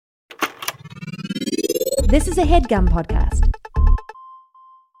This is a HeadGum podcast.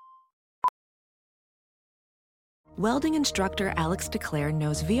 Welding instructor Alex DeClaire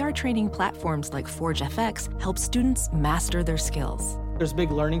knows VR training platforms like Forge FX help students master their skills. There's a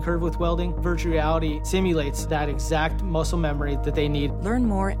big learning curve with welding. Virtual reality simulates that exact muscle memory that they need. Learn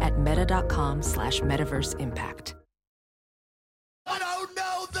more at meta.com/metaverseimpact. I don't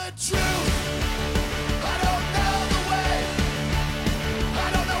know the truth. I don't know the way.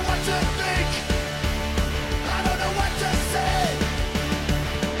 I don't know what to think. I don't know what to say.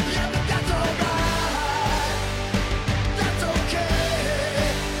 Yeah, but that's alright. That's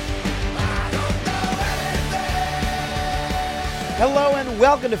okay. I don't know anything. Hello and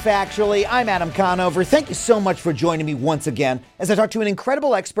welcome to Factually. I'm Adam Conover. Thank you so much for joining me once again as I talk to an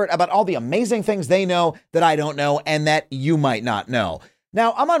incredible expert about all the amazing things they know that I don't know and that you might not know.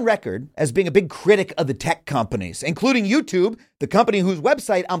 Now, I'm on record as being a big critic of the tech companies, including YouTube, the company whose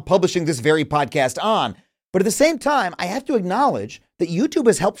website I'm publishing this very podcast on. But at the same time, I have to acknowledge that YouTube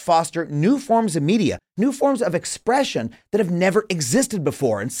has helped foster new forms of media, new forms of expression that have never existed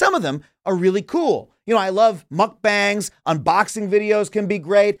before. And some of them are really cool. You know, I love mukbangs, unboxing videos can be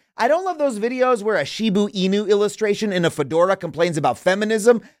great. I don't love those videos where a Shiba Inu illustration in a fedora complains about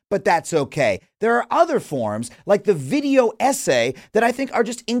feminism, but that's okay. There are other forms, like the video essay, that I think are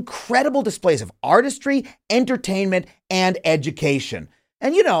just incredible displays of artistry, entertainment, and education.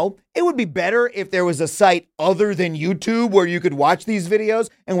 And you know, it would be better if there was a site other than YouTube where you could watch these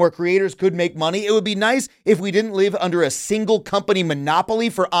videos and where creators could make money. It would be nice if we didn't live under a single company monopoly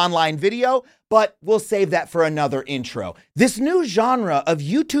for online video, but we'll save that for another intro. This new genre of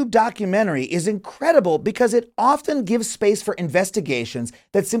YouTube documentary is incredible because it often gives space for investigations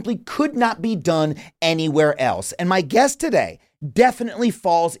that simply could not be done anywhere else. And my guest today definitely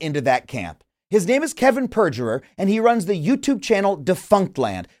falls into that camp. His name is Kevin Perjurer, and he runs the YouTube channel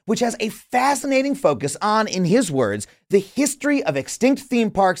Defunctland, which has a fascinating focus on, in his words, the history of extinct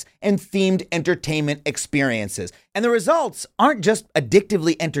theme parks and themed entertainment experiences. And the results aren't just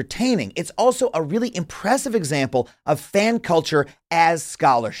addictively entertaining, it's also a really impressive example of fan culture as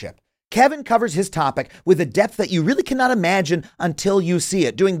scholarship. Kevin covers his topic with a depth that you really cannot imagine until you see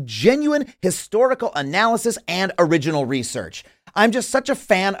it, doing genuine historical analysis and original research. I'm just such a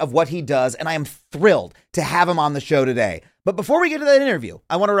fan of what he does, and I am thrilled to have him on the show today. But before we get to that interview,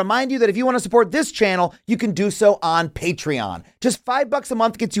 I want to remind you that if you want to support this channel, you can do so on Patreon. Just $5 a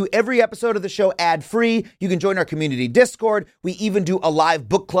month gets you every episode of the show ad-free. You can join our community Discord. We even do a live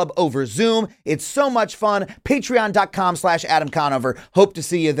book club over Zoom. It's so much fun. Patreon.com/Adam Conover. Hope to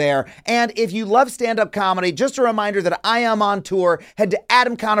see you there. And if you love stand-up comedy, just a reminder that I am on tour. Head to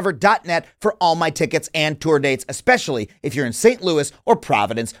adamconover.net for all my tickets and tour dates, especially if you're in St. Louis or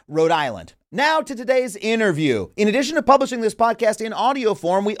Providence, Rhode Island. Now to today's interview. In addition to publishing this podcast in audio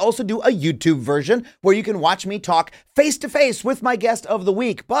form, we also do a YouTube version where you can watch me talk face-to-face with my guest of the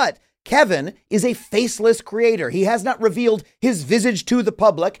week. But Kevin is a faceless creator. He has not revealed his visage to the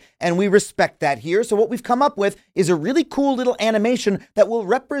public, and we respect that here. So what we've come up with is a really cool little animation that will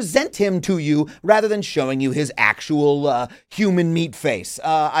represent him to you rather than showing you his actual human meat face.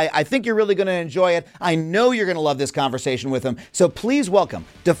 I think you're really going to enjoy it. I know you're going to love this conversation with him. So please welcome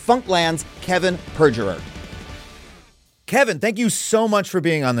Defunctland's Kevin Perjurer. Kevin, thank you so much for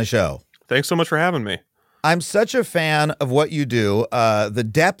being on the show. Thanks so much for having me. I'm such a fan of what you do. The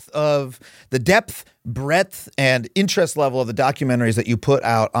depth, breadth, and interest level of the documentaries that you put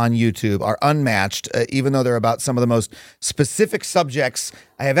out on YouTube are unmatched, even though they're about some of the most specific subjects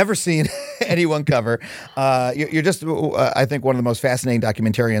I have ever seen anyone cover. You're just, I think, one of the most fascinating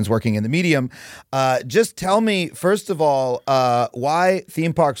documentarians working in the medium. Just tell me, first of all, why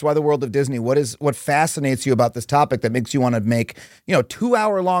theme parks, why the world of Disney? What fascinates you about this topic that makes you want to make,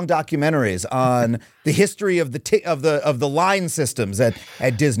 2-hour-long documentaries on the history of the line systems at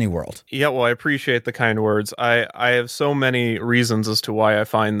Disney World? Yeah, well, I appreciate the kind words. I have so many reasons as to why I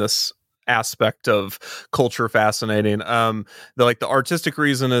find this aspect of culture fascinating. The artistic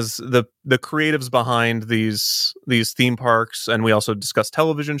reason is the creatives behind these theme parks, and we also discuss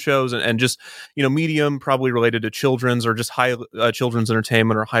television shows and just medium probably related to children's or just high children's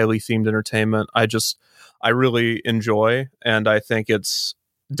entertainment or highly themed entertainment. I really enjoy, and I think it's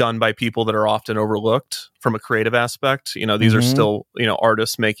done by people that are often overlooked from a creative aspect. These are still,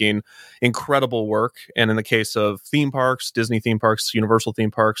 artists making incredible work. And in the case of theme parks, Disney theme parks, Universal theme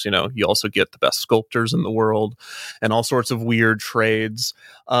parks, you also get the best sculptors in the world and all sorts of weird trades.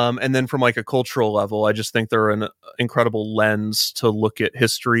 And then from a cultural level, I just think they're an incredible lens to look at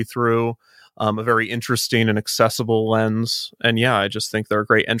history through. A very interesting and accessible lens. And yeah, I just think they're a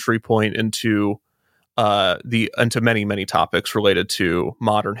great entry point into into many topics related to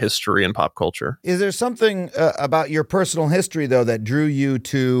modern history and pop culture. Is there something about your personal history though that drew you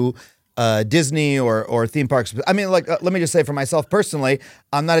to Disney or theme parks? I mean, like, let me just say for myself personally,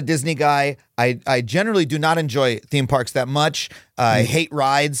 I'm not a Disney guy. I generally do not enjoy theme parks that much. I hate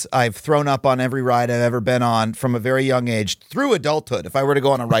rides. I've thrown up on every ride I've ever been on from a very young age through adulthood. If I were to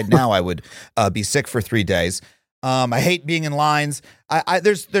go on a ride now, I would be sick for 3 days. I hate being in lines.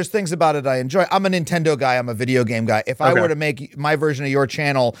 There's things about it I enjoy. I'm a Nintendo guy. I'm a video game guy. If I were to make my version of your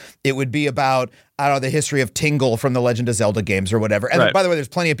channel, it would be about, I don't know, the history of Tingle from the Legend of Zelda games or whatever. And by the way, there's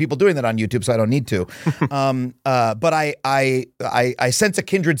plenty of people doing that on YouTube, so I don't need to. But I sense a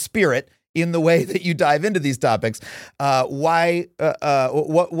kindred spirit in the way that you dive into these topics. What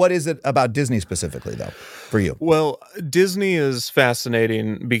is it about Disney specifically, though, for you? Well, Disney is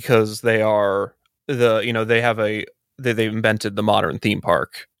fascinating because they invented the modern theme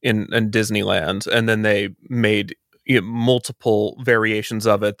park in Disneyland, and then they made multiple variations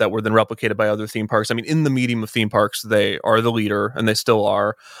of it that were then replicated by other theme parks. I mean, in the medium of theme parks, they are the leader, and they still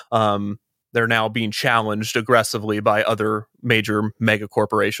are. They're now being challenged aggressively by other major mega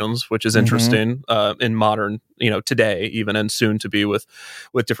corporations, which is interesting in modern, today, even, and soon to be with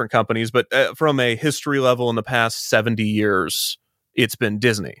different companies. But from a history level, in the past 70 years, it's been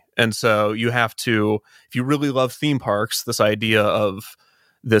Disney. And so you have to, if you really love theme parks, this idea of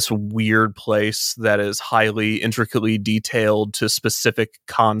this weird place that is highly intricately detailed to specific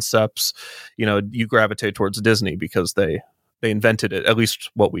concepts, you gravitate towards Disney because they invented it, at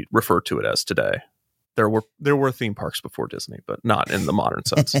least what we refer to it as today. There were theme parks before Disney, but not in the modern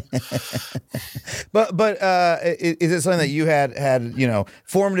sense. But is it something that you had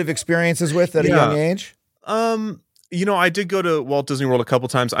formative experiences with at a young age? I did go to Walt Disney World a couple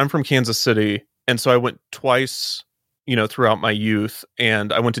times. I'm from Kansas City, and so I went twice, throughout my youth,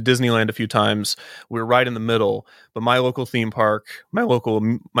 and I went to Disneyland a few times. We were right in the middle, but my local theme park, my local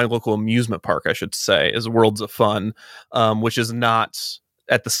amusement park, I should say, is Worlds of Fun, which is not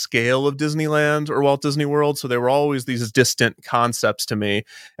at the scale of Disneyland or Walt Disney World. So they were always these distant concepts to me.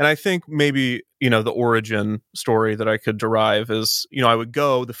 And I think maybe, the origin story that I could derive is, I would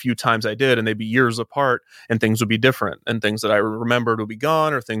go the few times I did, and they'd be years apart, and things would be different, and things that I remembered would be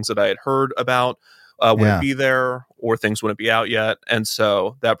gone, or things that I had heard about wouldn't be there, or things wouldn't be out yet. And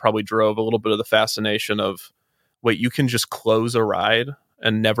so that probably drove a little bit of the fascination of, wait, you can just close a ride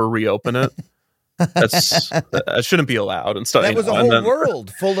and never reopen it? That shouldn't be allowed and stuff. That was a whole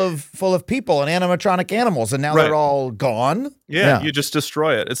world full of people and animatronic animals, and now they're all gone. Yeah, you just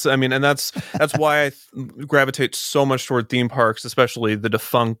destroy it. And that's why I gravitate so much toward theme parks, especially the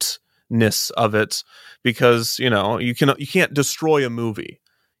defunctness of it, because you can't destroy a movie.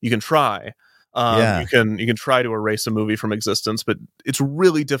 You can try. You can try to erase a movie from existence, but it's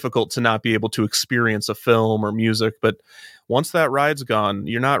really difficult to not be able to experience a film or music. But once that ride's gone,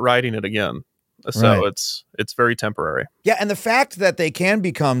 you're not riding it again. So it's very temporary. Yeah, and the fact that they can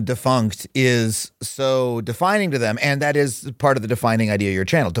become defunct is so defining to them, and that is part of the defining idea of your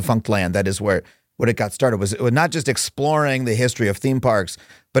channel, Defunctland. That is what it got started. Was not just exploring the history of theme parks,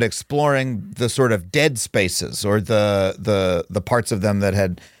 but exploring the sort of dead spaces or the parts of them that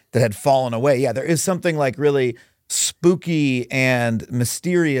had fallen away. Yeah, there is something like really spooky and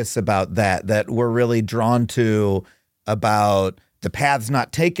mysterious about that we're really drawn to, about the paths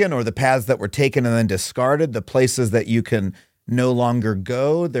not taken, or the paths that were taken and then discarded, the places that you can no longer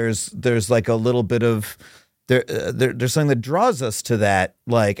go. There's like a little bit of there's something that draws us to that,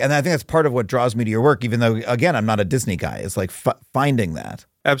 and I think that's part of what draws me to your work, even though, again, I'm not a Disney guy. It's like finding that.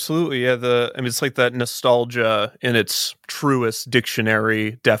 Absolutely. Yeah. It's like that nostalgia in its truest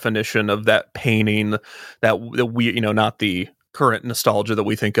dictionary definition of that painting that we, not the current nostalgia that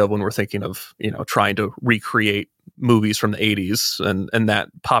we think of when we're thinking of, trying to recreate movies from the 80s and that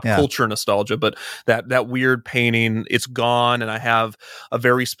pop culture nostalgia, but that weird painting, it's gone, and I have a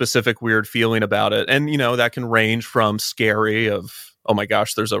very specific weird feeling about it. And that can range from scary of, oh my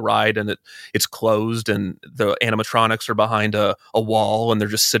gosh, there's a ride and it's closed and the animatronics are behind a wall and they're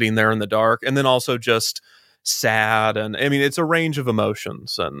just sitting there in the dark, and then also just sad. And it's a range of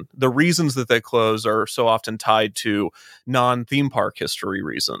emotions, and the reasons that they close are so often tied to non-theme park history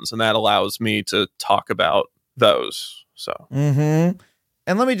reasons, and that allows me to talk about those. So and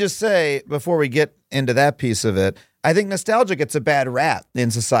let me just say, before we get into that piece of it, I think nostalgia gets a bad rap in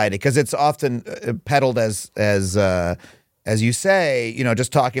society because it's often peddled as you say,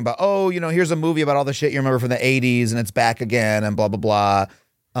 just talking about, here's a movie about all the shit you remember from the 80s and it's back again and blah blah blah.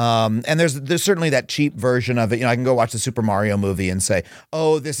 And there's certainly that cheap version of it. I can go watch the Super Mario movie and say,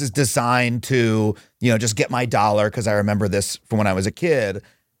 oh, this is designed to, just get my dollar because I remember this from when I was a kid.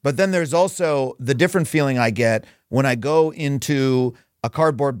 But then there's also the different feeling I get when I go into a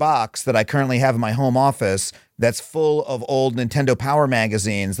cardboard box that I currently have in my home office that's full of old Nintendo Power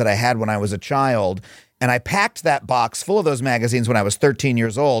magazines that I had when I was a child. And I packed that box full of those magazines when I was 13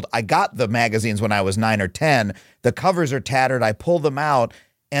 years old. I got the magazines when I was 9 or 10. The covers are tattered. I pull them out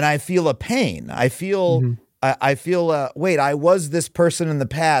and I feel a pain. I feel, wait, I was this person in the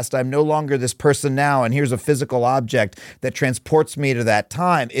past. I'm no longer this person now. And here's a physical object that transports me to that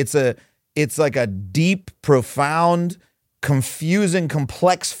time. It's like a deep, profound, confusing,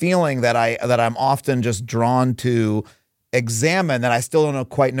 complex feeling that I'm often just drawn to examine, that I still don't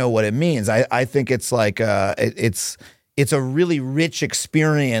quite know what it means. I think it's like it's a really rich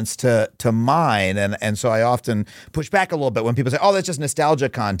experience to mine, and so I often push back a little bit when people say, "Oh, that's just nostalgia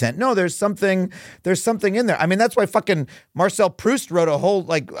content." No, there's something in there. I mean, that's why fucking Marcel Proust wrote a whole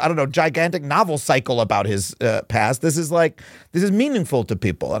gigantic novel cycle about his past. This is meaningful to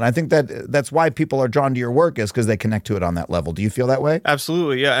people, and I think that's why people are drawn to your work, is because they connect to it on that level. Do you feel that way?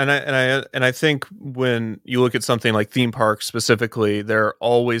 Absolutely, yeah. And I think when you look at something like theme parks specifically, they're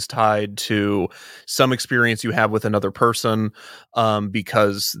always tied to some experience you have with another person,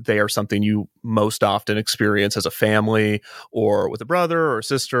 because they are something you most often experience as a family, or with a brother or a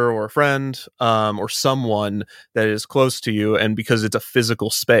sister or a friend, or someone that is close to you, and because it's a physical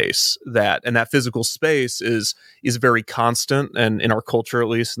space, that physical space is very constant, and in our culture, at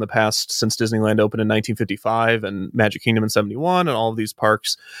least in the past, since Disneyland opened in 1955 and Magic Kingdom in 71 and all of these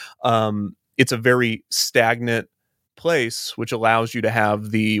parks, it's a very stagnant place, which allows you to have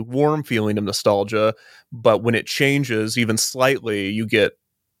the warm feeling of nostalgia. But when it changes even slightly, you get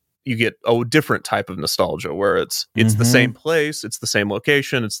a different type of nostalgia, where it's the same place, it's the same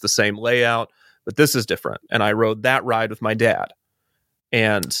location, it's the same layout, but this is different. And I rode that ride with my dad,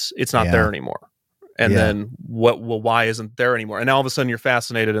 and it's not there anymore. And then why isn't there anymore? And now all of a sudden you're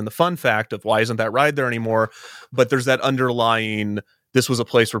fascinated in the fun fact of why isn't that ride there anymore? But there's that underlying, this was a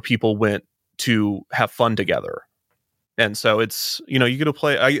place where people went to have fun together. And so it's, you get to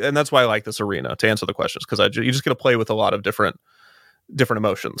play, and that's why I like this arena, to answer the questions, because you just get to play with a lot of different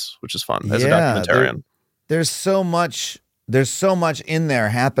emotions, which is fun as a documentarian. There's so much in there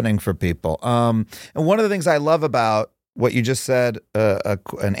happening for people. And one of the things I love about what you just said,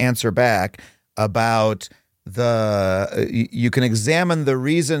 an answer back about you can examine the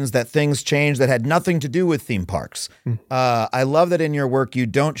reasons that things change that had nothing to do with theme parks. I love that in your work you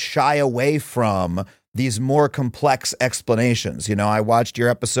don't shy away from these more complex explanations. I watched your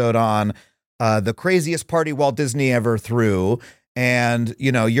episode on the craziest party Walt Disney ever threw, and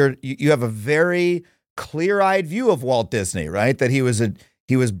you have a very clear-eyed view of Walt Disney, right? That he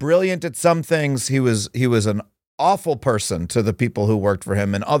was brilliant at some things. He was an awful person to the people who worked for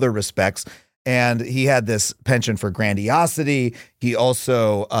him in other respects. And he had this penchant for grandiosity. He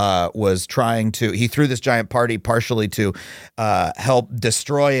also he threw this giant party partially to help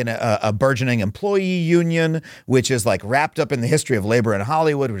destroy a burgeoning employee union, which is like wrapped up in the history of labor in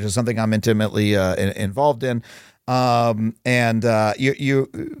Hollywood, which is something I'm intimately involved in. I'm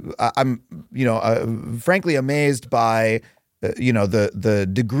frankly amazed by the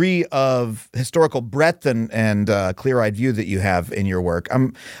degree of historical breadth and clear-eyed view that you have in your work.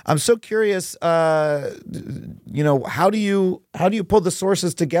 I'm so curious. How do you pull the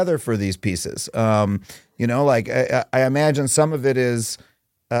sources together for these pieces? I imagine some of it is.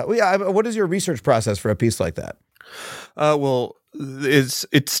 What is your research process for a piece like that? Well,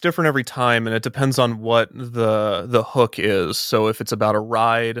 it's different every time, and it depends on what the hook is. So if it's about a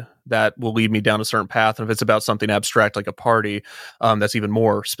ride, that will lead me down a certain path, and if it's about something abstract like a party, that's even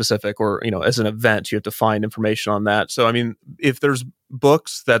more specific. Or as an event, you have to find information on that. So I mean, if there's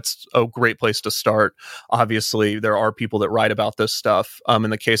books, that's a great place to start. Obviously, there are people that write about this stuff. In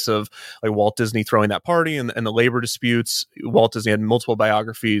the case of like Walt Disney throwing that party and the labor disputes, Walt Disney had multiple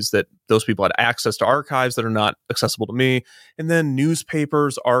biographies that those people had access to archives that are not accessible to me. And then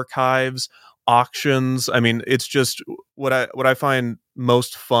newspapers, archives, auctions. I mean, it's just what I find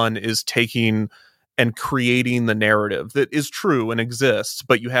most fun is taking and creating the narrative that is true and exists,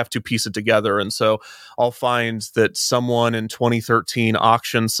 but you have to piece it together. And so I'll find that someone in 2013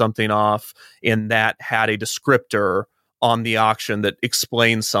 auctioned something off, and that had a descriptor on the auction that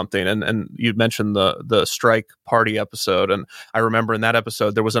explains something. And you mentioned the strike party episode. And I remember in that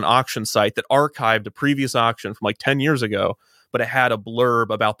episode, there was an auction site that archived a previous auction from like 10 years ago, but it had a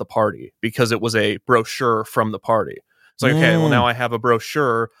blurb about the party because it was a brochure from the party. It's like, okay, well, now I have a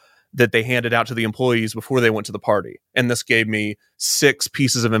brochure that they handed out to the employees before they went to the party. And this gave me 6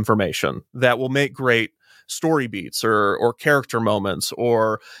 pieces of information that will make great story beats or character moments,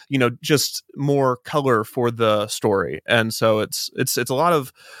 or just more color for the story. And so it's a lot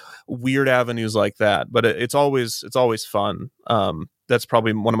of weird avenues like that, but it's always fun. That's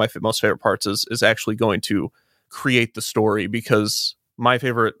probably one of my most favorite parts is actually going to create the story, because my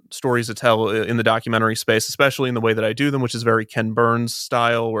favorite stories to tell in the documentary space, especially in the way that I do them, which is very Ken Burns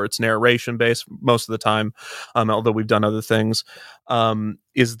style, where it's narration based most of the time, although we've done other things,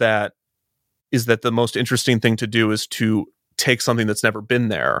 is that the most interesting thing to do is to take something that's never been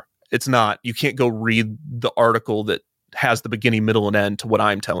there. It's not, you can't go read the article that has the beginning, middle, and end to what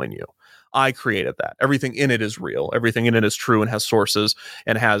I'm telling you. I created that. Everything in it is real. Everything in it is true and has sources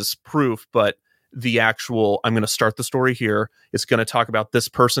and has proof, but the actual, I'm going to start the story here, it's going to talk about this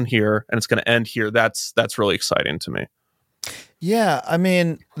person here, and it's going to end here. That's really exciting to me. Yeah, I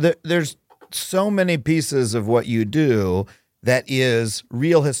mean, there's so many pieces of what you do that is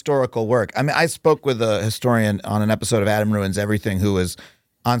real historical work. I mean, I spoke with a historian on an episode of Adam Ruins Everything who was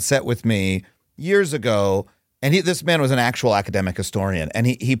on set with me years ago, and this man was an actual academic historian, and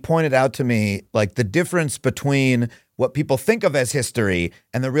he pointed out to me like the difference between what people think of as history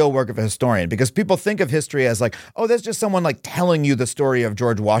and the real work of a historian, because people think of history as like, oh, that's just someone like telling you the story of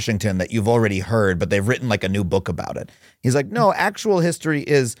George Washington that you've already heard, but they've written like a new book about it. He's like, no, actual history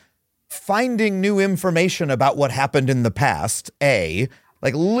is finding new information about what happened in the past,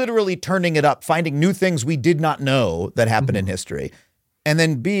 like literally turning it up, finding new things we did not know that happened in history. And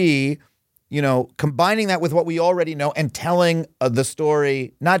then B, combining that with what we already know and telling the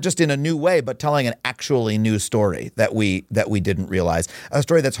story, not just in a new way, but telling an actually new story that we didn't realize, a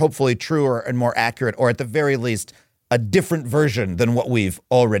story that's hopefully truer and more accurate, or at the very least, a different version than what we've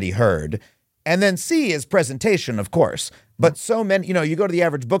already heard. And then C is presentation, of course. But so many, you go to the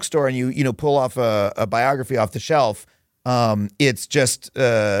average bookstore and you pull off a biography off the shelf. It's just,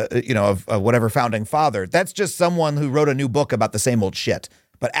 of whatever founding father. That's just someone who wrote a new book about the same old shit.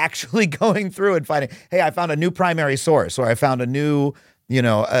 But actually going through and finding, hey, I found a new primary source, or I found a new,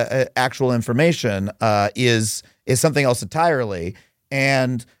 actual information is something else entirely.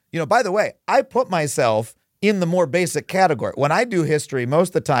 And, by the way, I put myself in the more basic category. When I do history, most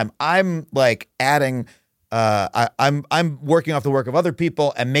of the time, I'm like adding, I'm working off the work of other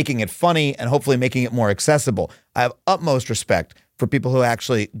people and making it funny and hopefully making it more accessible. I have utmost respect for people who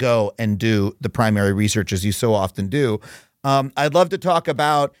actually go and do the primary research, as you so often do. I'd love to talk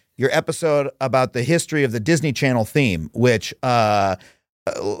about your episode about the history of the Disney Channel theme, which, let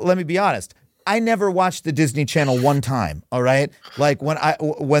me be honest, I never watched the Disney Channel one time. All right. Like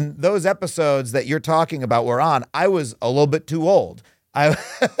when those episodes that you're talking about were on, I was a little bit too old. I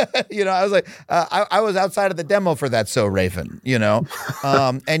was like, I was outside of the demo for That's So Raven, and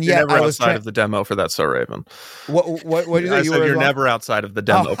yet never I was outside of the demo for That's So Raven. What did you say? You're never outside of the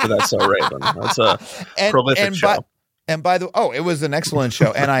demo for That's So Raven. That's a prolific show. And by the way, it was an excellent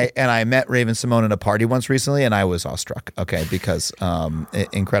show. And I met Raven Simone at a party once recently, and I was awestruck. Okay, because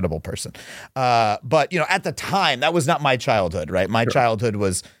incredible person. But at the time, that was not my childhood, right? My childhood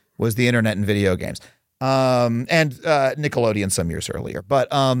was the internet and video games, and Nickelodeon some years earlier. But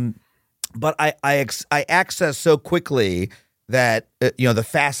I accessed so quickly that the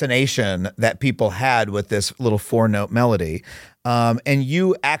fascination that people had with this little 4-note melody, and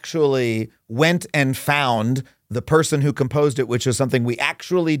you actually went and found the person who composed it, which is something we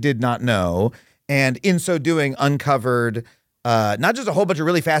actually did not know, and in so doing uncovered not just a whole bunch of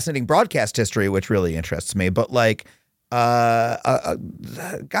really fascinating broadcast history, which really interests me, but like, God,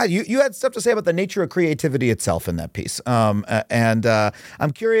 you had stuff to say about the nature of creativity itself in that piece. And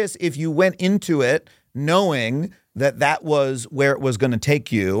I'm curious if you went into it knowing that was where it was going to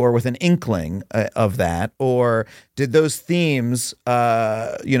take you, or with an inkling of that, or did those themes,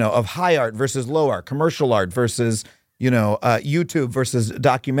 of high art versus low art, commercial art versus, YouTube versus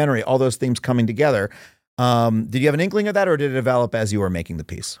documentary, all those themes coming together. Did you have an inkling of that, or did it develop as you were making the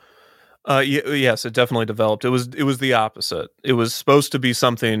piece? Yes, it definitely developed. It was the opposite. It was supposed to be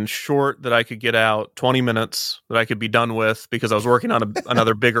something short that I could get out, 20 minutes that I could be done with, because I was working on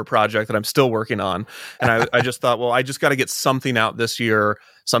another bigger project that I'm still working on. And I just thought, well, I just got to get something out this year,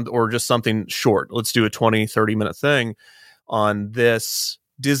 or just something short. Let's do a 20, 30-minute thing on this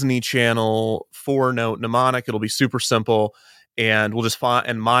Disney Channel 4-note mnemonic. It'll be super simple. And we'll just find,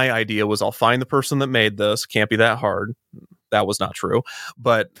 and my idea was I'll find the person that made this. Can't be that hard. That was not true,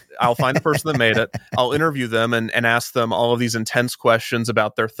 but I'll find the person that made it. I'll interview them and ask them all of these intense questions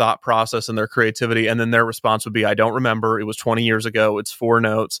about their thought process and their creativity. And then their response would be, I don't remember. It was 20 years ago. It's 4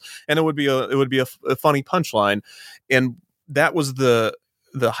 notes. And it would be a funny punchline. And that was the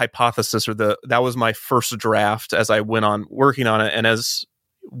hypothesis, or that was my first draft as I went on working on it. And as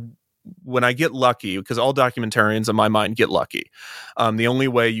when I get lucky, because all documentarians in my mind get lucky. The only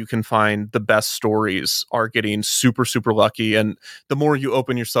way you can find the best stories are getting super, super lucky. And the more you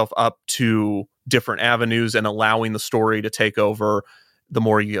open yourself up to different avenues and allowing the story to take over, the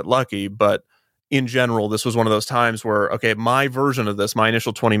more you get lucky. But in general, this was one of those times where, okay, my version of this, my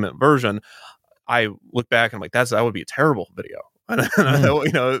initial 20-minute version, I look back and I'm like, that would be a terrible video.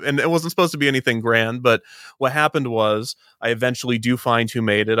 And it wasn't supposed to be anything grand, but what happened was I eventually do find who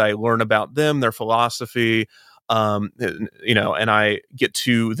made it. I learn about them, their philosophy, and I get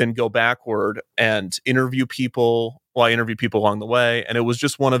to then go backward and interview people. Well, I interview people along the way. And it was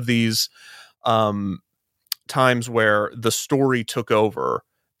just one of these times where the story took over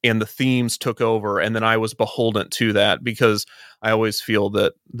and the themes took over, and then I was beholden to that, because I always feel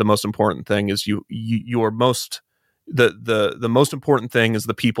that the most important thing is you are most the most important thing is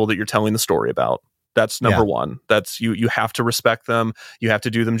the people that you're telling the story about. That's number one. That's you have to respect them. You have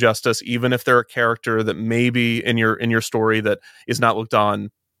to do them justice, even if they're a character that maybe in your story that is not looked on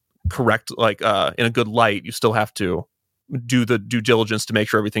correct, like in a good light. You still have to do the due diligence to make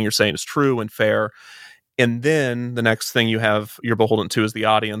sure everything you're saying is true and fair. And then the next thing you're beholden to is the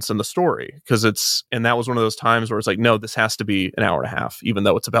audience and the story, and that was one of those times where it's like, no, this has to be an hour and a half, even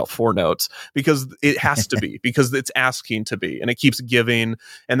though it's about 4 notes, because it has to be, because it's asking to be, and it keeps giving.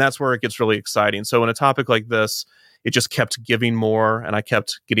 And that's where it gets really exciting. So in a topic like this, it just kept giving more, and I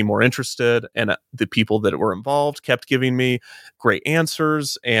kept getting more interested, and the people that were involved kept giving me great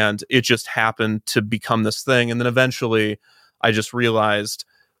answers, and it just happened to become this thing. And then eventually I just realized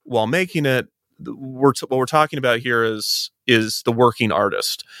while making it, what we're talking about here is the working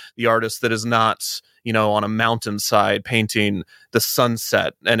artist, the artist that is not, on a mountainside painting the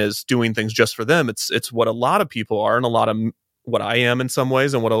sunset and is doing things just for them. It's what a lot of people are, and a lot of what I am in some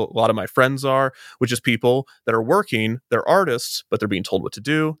ways, and what a lot of my friends are, which is people that are working, they're artists, but they're being told what to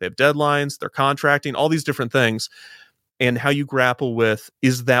do. They have deadlines, they're contracting, all these different things. And how you grapple with,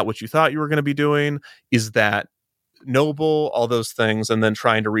 is that what you thought you were going to be doing? Is that noble? All those things, and then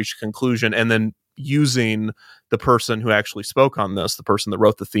trying to reach a conclusion, and then using the person who actually spoke on this, the person that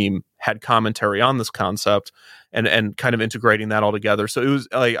wrote the theme, had commentary on this concept, and kind of integrating that all together. So it was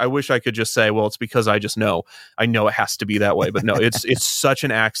like, I wish I could just say, well, it's because I know it has to be that way, but no, it's such an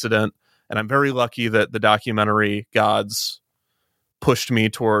accident, and I'm very lucky that the documentary gods pushed me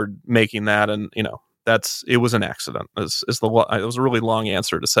toward making that. And it was an accident. It was a really long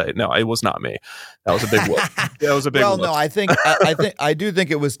answer to say, no, it was not me. That was a big whoop. That was a big whoop. No, I think I do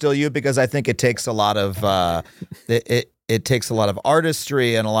think it was still you, because I think it takes a lot of it takes a lot of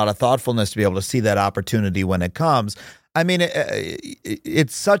artistry and a lot of thoughtfulness to be able to see that opportunity when it comes. I mean,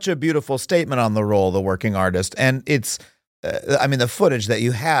 it's such a beautiful statement on the role of the working artist, and it's. The footage that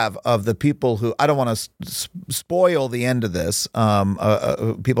you have of the people who, I don't want to spoil the end of this.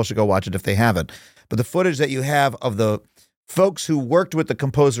 People should go watch it if they haven't. But the footage that you have of the folks who worked with the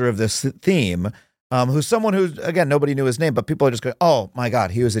composer of this theme, who's someone who, again, nobody knew his name, but people are just going, oh my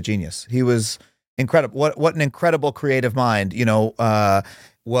God, he was a genius. He was incredible. What an incredible creative mind, it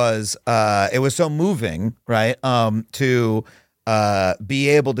was so moving, right? To be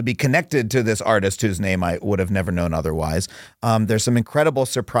able to be connected to this artist whose name I would have never known otherwise. There's some incredible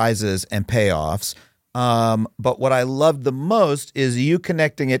surprises and payoffs. But what I loved the most is you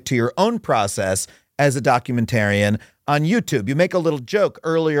connecting it to your own process as a documentarian on YouTube. You make a little joke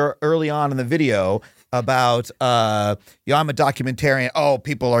early on in the video about, I'm a documentarian. Oh,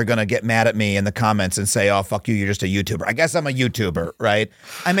 people are going to get mad at me in the comments and say, oh, fuck you, you're just a YouTuber. I guess I'm a YouTuber, right?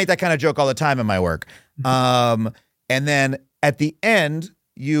 I make that kind of joke all the time in my work. And then at the end,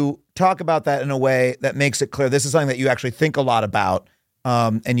 you talk about that in a way that makes it clear this is something that you actually think a lot about,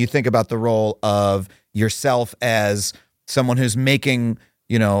 and you think about the role of yourself as someone who's making,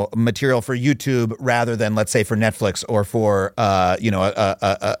 material for YouTube rather than, let's say, for Netflix or for, a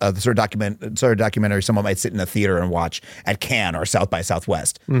sort of documentary someone might sit in a theater and watch at Cannes or South by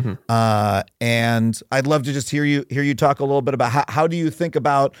Southwest. Mm-hmm. And I'd love to just hear you talk a little bit about how do you think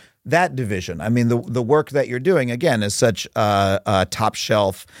about that division? I mean, the work that you're doing, again, is such top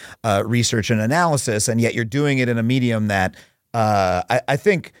shelf research and analysis, and yet you're doing it in a medium that I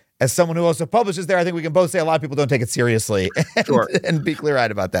think, as someone who also publishes there, I think we can both say a lot of people don't take it seriously, and, sure, and be clear-eyed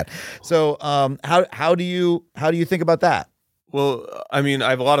about that. So, how do you think about that? Well, I mean,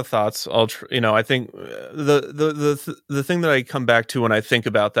 I have a lot of thoughts. I think the thing that I come back to when I think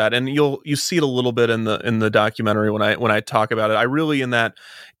about that, and you see it a little bit in the documentary when I talk about it. I really in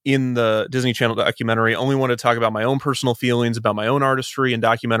the Disney Channel documentary only want to talk about my own personal feelings about my own artistry and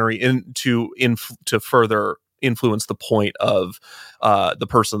documentary to further influence the point of the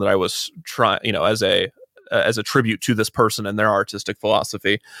person that I was trying, as a tribute to this person and their artistic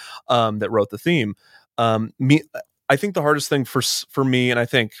philosophy that wrote the theme. I think the hardest thing for me, and I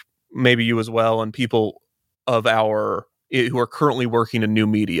think maybe you as well, and people of who are currently working in new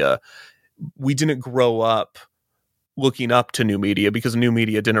media, we didn't grow up looking up to new media because new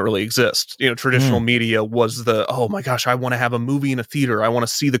media didn't really exist. Traditional media was oh my gosh, I want to have a movie in a theater. I want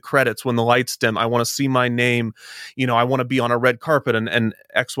to see the credits when the lights dim. I want to see my name. I want to be on a red carpet and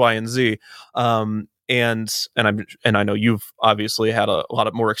X, Y, and Z. And I know you've obviously had a lot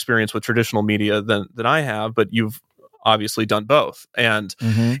of more experience with traditional media than I have, but you've obviously done both. And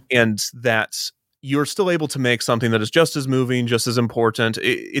that you're still able to make something that is just as moving, just as important.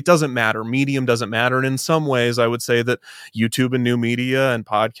 It doesn't matter. Medium doesn't matter. And in some ways, I would say that YouTube and new media and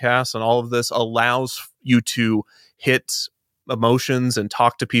podcasts and all of this allows you to hit emotions and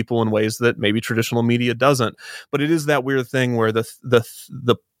talk to people in ways that maybe traditional media doesn't. But it is that weird thing where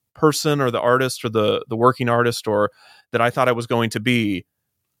the person or the artist or the working artist or that I thought I was going to be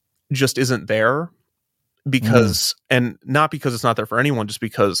just isn't there. Because and not because it's not there for anyone, just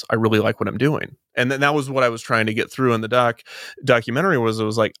because I really like what I'm doing. And then that was what I was trying to get through in the documentary was it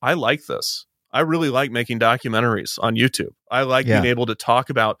was like, I like this. I really like making documentaries on YouTube. I like being able to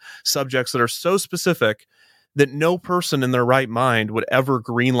talk about subjects that are so specific that no person in their right mind would ever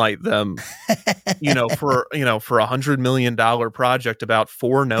greenlight them, for $100 million project about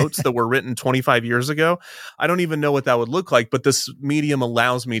 4 notes that were written 25 years ago. I don't even know what that would look like, but this medium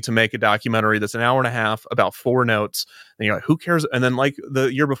allows me to make a documentary that's an hour and a half about 4 notes. And you're like, who cares? And then like the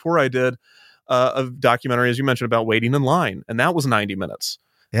year before I did a documentary, as you mentioned, about waiting in line. And that was 90 minutes.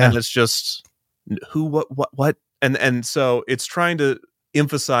 Yeah. And it's just who, what? And so it's trying to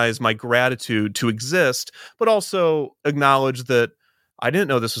emphasize my gratitude to exist, but also acknowledge that I didn't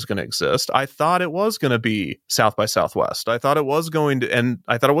know this was going to exist. I thought it was going to be South by Southwest. I thought it was going to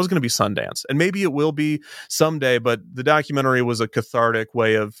be Sundance, and maybe it will be someday, but the documentary was a cathartic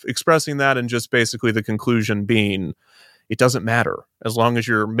way of expressing that. And just basically the conclusion being, it doesn't matter as long as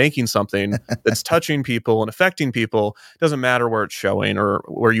you're making something that's touching people and affecting people. It doesn't matter where it's showing or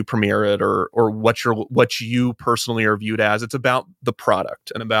where you premiere it or what you personally are viewed as. It's about the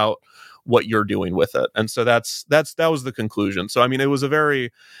product and about what you're doing with it. And so that was the conclusion. So I mean, it was I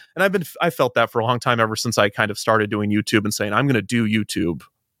felt that for a long time, ever since I kind of started doing YouTube and saying I'm going to do YouTube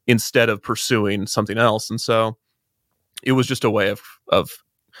instead of pursuing something else. And so it was just a way of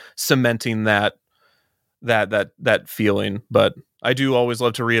cementing that feeling. But I do always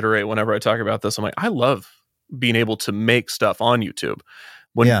love to reiterate whenever I talk about this, I'm like, I love being able to make stuff on YouTube.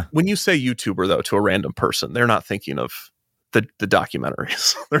 When you say YouTuber though to a random person, they're not thinking of the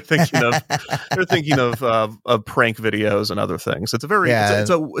documentaries. They're thinking of prank videos and other things. It's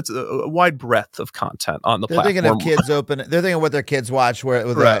a wide breadth of content on the platform. They're thinking of what their kids watch,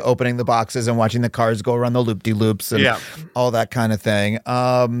 opening the boxes and watching the cars go around the loop-de-loops and all that kind of thing.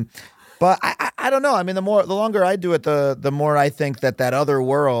 But I don't know. I mean, the longer I do it, the more I think that other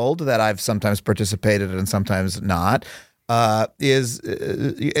world that I've sometimes participated in and sometimes not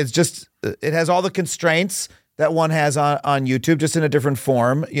it has all the constraints that one has on YouTube, just in a different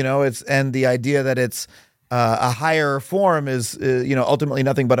form. And the idea that it's a higher form is ultimately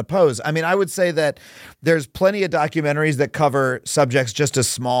nothing but a pose. I mean, I would say that there's plenty of documentaries that cover subjects just as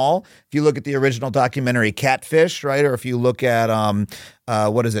small. If you look at the original documentary Catfish, right? Or if you look at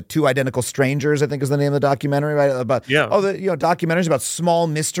what is it? Two Identical Strangers, I think is the name of the documentary, right? About documentaries about small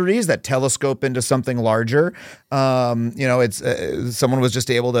mysteries that telescope into something larger. It's someone was just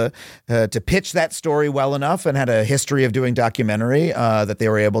able to pitch that story well enough and had a history of doing documentary that they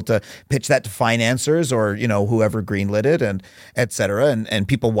were able to pitch that to financiers or whoever greenlit it and et cetera. And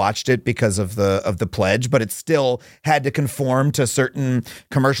people watched it because of the pledge, but it still had to conform to certain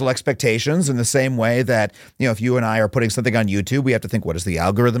commercial expectations in the same way that if you and I are putting something on YouTube, we have to think, what is the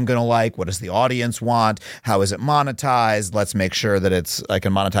algorithm going to like? What does the audience want? How is it monetized? Let's make sure that I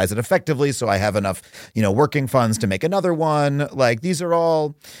can monetize it effectively so I have enough, working funds to make another one. Like, these are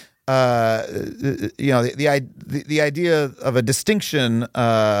all, the idea of a distinction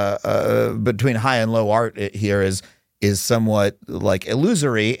between high and low art here is somewhat like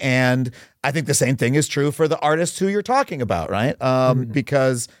illusory. And I think the same thing is true for the artists who you're talking about, right?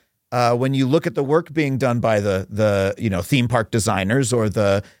 Because when you look at the work being done by the theme park designers or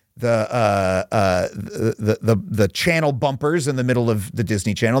the channel bumpers in the middle of the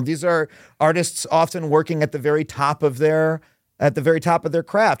Disney Channel, these are artists often working at the very top of their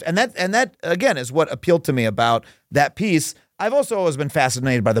craft, and that again is what appealed to me about that piece. I've also always been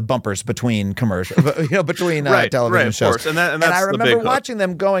fascinated by the bumpers between commercials, between television shows. And I remember watching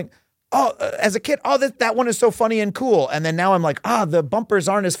them going, as a kid, that one is so funny and cool. And then now I'm like, the bumpers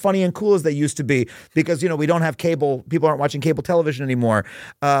aren't as funny and cool as they used to be because, we don't have cable. People aren't watching cable television anymore.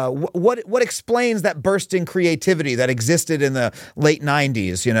 What explains that burst in creativity that existed in the late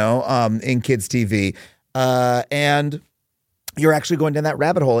 90s, in kids' TV? And you're actually going down that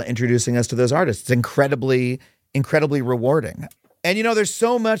rabbit hole and introducing us to those artists. It's incredibly, incredibly rewarding. And there's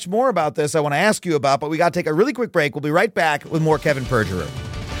so much more about this I want to ask you about, but we got to take a really quick break. We'll be right back with more Kevin Perjurer.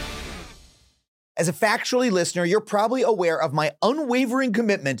 As a Factually listener, you're probably aware of my unwavering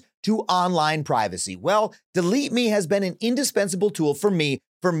commitment to online privacy. Well, Delete Me has been an indispensable tool for me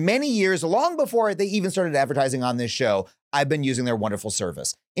for many years, long before they even started advertising on this show. I've been using their wonderful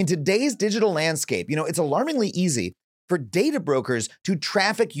service. In today's digital landscape, it's alarmingly easy for data brokers to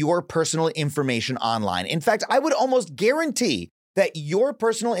traffic your personal information online. In fact, I would almost guarantee that your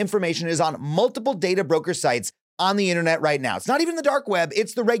personal information is on multiple data broker sites on the internet right now. It's not even the dark web,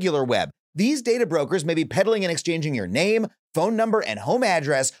 it's the regular web. These data brokers may be peddling and exchanging your name, phone number, and home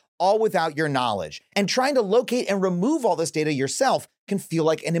address, all without your knowledge. And trying to locate and remove all this data yourself can feel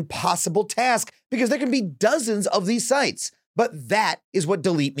like an impossible task because there can be dozens of these sites. But that is what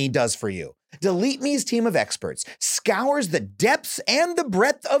Delete Me does for you. Delete Me's team of experts scours the depths and the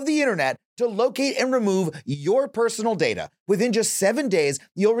breadth of the internet to locate and remove your personal data. Within just 7 days,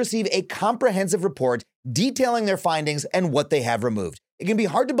 you'll receive a comprehensive report detailing their findings and what they have removed. It can be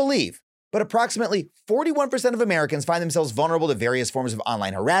hard to believe, but approximately 41% of Americans find themselves vulnerable to various forms of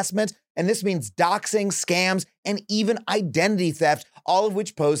online harassment, and this means doxing, scams, and even identity theft, all of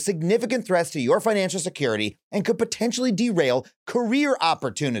which pose significant threats to your financial security and could potentially derail career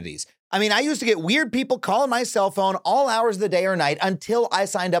opportunities. I used to get weird people calling my cell phone all hours of the day or night until I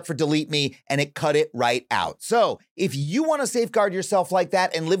signed up for Delete Me, and it cut it right out. So if you want to safeguard yourself like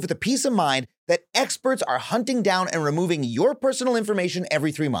that and live with the peace of mind that experts are hunting down and removing your personal information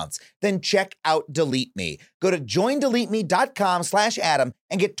every 3 months, then check out Delete Me. Go to joindeleteme.com/Adam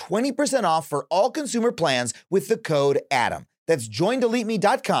and get 20% off for all consumer plans with the code Adam. That's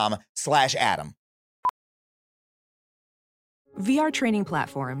joindeleteme.com/Adam. VR training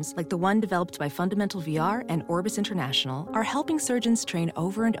platforms, like the one developed by Fundamental VR and Orbis International, are helping surgeons train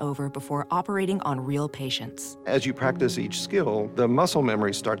over and over before operating on real patients. As you practice each skill, the muscle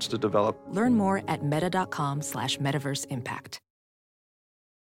memory starts to develop. Learn more at meta.com/metaverseimpact.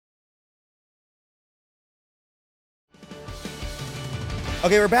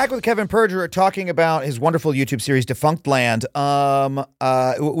 Okay, we're back with Kevin Perjurer talking about his wonderful YouTube series, Defunctland.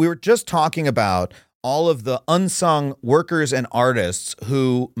 We were just talking about all of the unsung workers and artists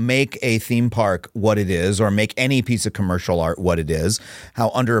who make a theme park what it is, or make any piece of commercial art what it is, how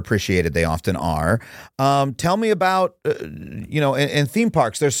underappreciated they often are. Tell me about, in theme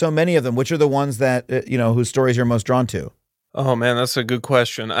parks, there's so many of them. Which are the ones that, whose stories you're most drawn to? Oh, man, that's a good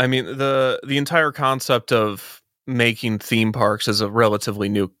question. The entire concept of making theme parks is a relatively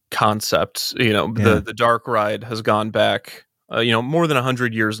new concept. The dark ride has gone back more than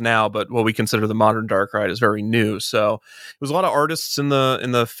 100 years now, but what we consider the modern dark ride is very new. So it was a lot of artists in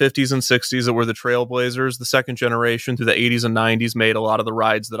the 50s and 60s that were the trailblazers. The second generation through the 80s and 90s made a lot of the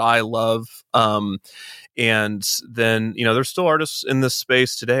rides that I love. And then, there's still artists in this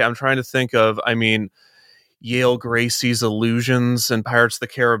space today. I'm trying to think of, Yale Gracie's Illusions and Pirates of the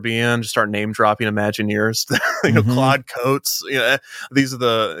Caribbean. Just start name dropping Imagineers. Claude Coates.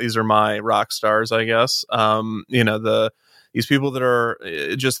 These are my rock stars, I guess. These people that are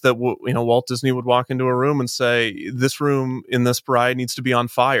just that, Walt Disney would walk into a room and say, this room in this ride needs to be on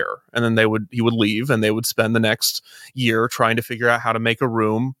fire. And then he would leave, and they would spend the next year trying to figure out how to make a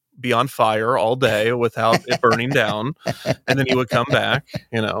room be on fire all day without it burning down. And then he would come back,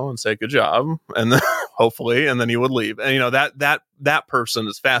 and say, good job. And then hopefully, and then he would leave. And, that person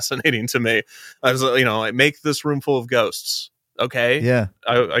is fascinating to me. I was, make this room full of ghosts. Okay. Yeah.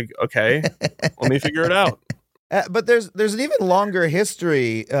 Okay. Let me figure it out. But there's an even longer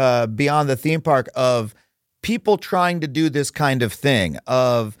history beyond the theme park of people trying to do this kind of thing,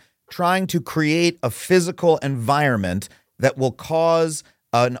 of trying to create a physical environment that will cause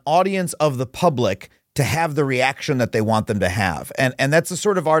an audience of the public to have the reaction that they want them to have. And that's the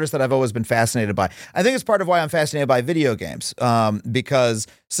sort of artist that I've always been fascinated by. I think it's part of why I'm fascinated by video games, because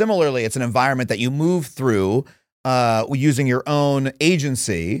similarly, it's an environment that you move through using your own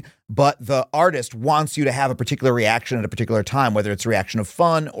agency, but the artist wants you to have a particular reaction at a particular time, whether it's a reaction of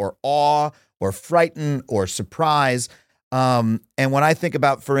fun or awe or frighten or surprise. And when I think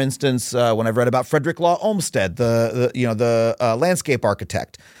about, for instance, when I've read about Frederick Law Olmsted, the landscape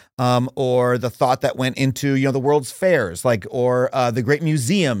architect, or the thought that went into, the world's fairs, or the great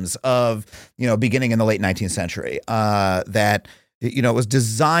museums of, beginning in the late 19th century, that it was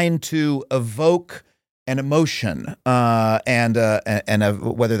designed to evoke an emotion, and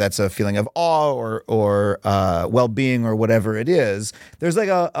whether that's a feeling of awe or well-being or whatever it is. There's like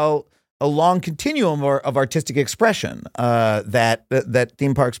a long continuum of artistic expression that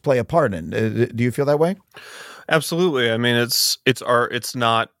theme parks play a part in. Do you feel that way? Absolutely. I mean, it's art. It's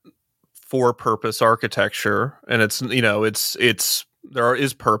not for purpose architecture, and it's there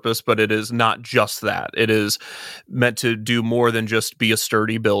is purpose, but it is not just that. It is meant to do more than just be a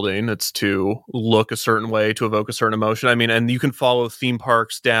sturdy building. It's to look a certain way, to evoke a certain emotion. I mean, and you can follow theme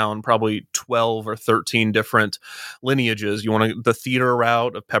parks down probably 12 or 13 different lineages. You want the theater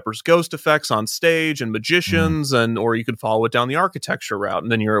route of Pepper's ghost effects on stage and magicians, or you could follow it down the architecture route.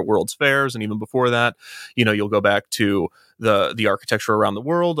 And then you're at World's Fairs. And even before that, you'll go back to the architecture around the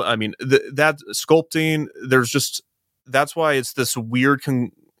world. I mean, that sculpting, that's why it's this weird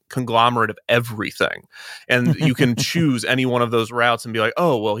conglomerate of everything. And you can choose any one of those routes and be like,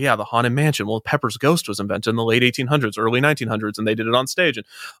 oh, well, yeah, the Haunted Mansion. Well, Pepper's Ghost was invented in the late 1800s, early 1900s, and they did it on stage. And,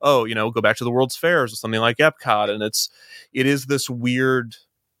 go back to the World's Fairs or something like Epcot. And it is this weird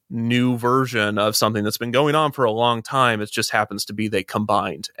new version of something that's been going on for a long time. It just happens to be they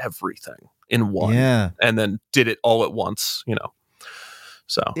combined everything in one and then did it all at once,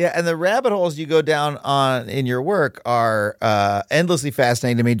 So yeah, and the rabbit holes you go down on in your work are endlessly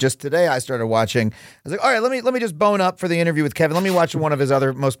fascinating to me. Just today, I started watching. I was like, all right, let me just bone up for the interview with Kevin. Let me watch one of his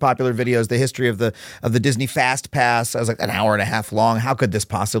other most popular videos, the history of the Disney Fast Pass. I was like, an hour and a half long. How could this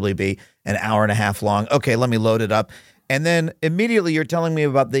possibly be an hour and a half long? Okay, let me load it up, and then immediately you're telling me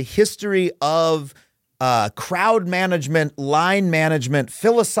about the history of crowd management, line management,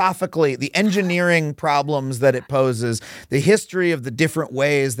 philosophically, the engineering problems that it poses, the history of the different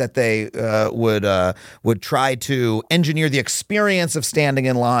ways that they would try to engineer the experience of standing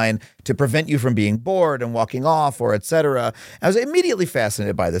in line to prevent you from being bored and walking off, or et cetera. I was immediately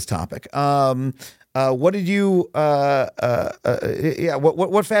fascinated by this topic. What did you? What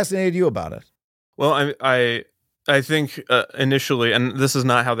fascinated you about it? Well, I think initially, and this is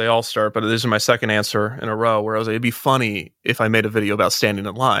not how they all start, but this is my second answer in a row, where I was like, it'd be funny if I made a video about standing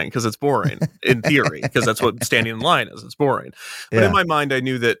in line, because it's boring in theory, because that's what standing in line is. It's boring. But in my mind, I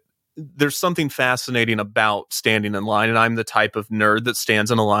knew that there's something fascinating about standing in line, and I'm the type of nerd that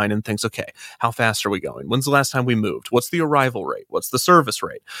stands in a line and thinks, okay, how fast are we going? When's the last time we moved? What's the arrival rate? What's the service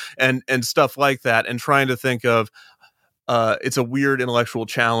rate? And stuff like that, and trying to think of, it's a weird intellectual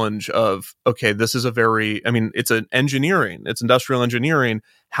challenge of, okay, this is it's industrial engineering.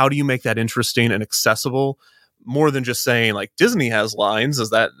 How do you make that interesting and accessible? More than just saying like Disney has lines.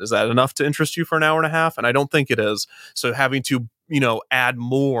 Is that enough to interest you for an hour and a half? And I don't think it is. So having to, add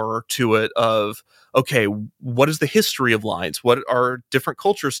more to it of, okay, what is the history of lines? What are different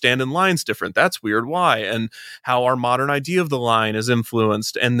cultures stand in lines different? That's weird. Why? And how our modern idea of the line is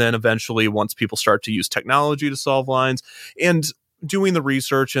influenced. And then eventually, once people start to use technology to solve lines, and doing the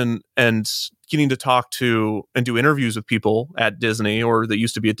research and getting to talk to and do interviews with people at Disney, or that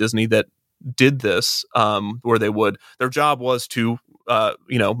used to be at Disney, that did this, where their job was to,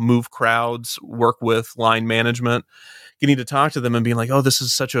 move crowds, work with line management, getting to talk to them and being like, oh, this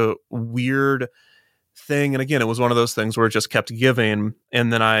is such a weird thing. And again, it was one of those things where it just kept giving.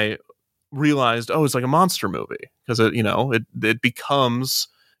 And then I realized, oh, it's like a monster movie, because it becomes,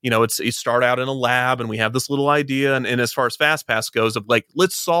 you start out in a lab and we have this little idea. And as far as Fast Pass goes, of like,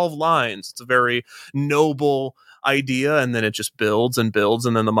 let's solve lines. It's a very noble idea, and then it just builds and builds,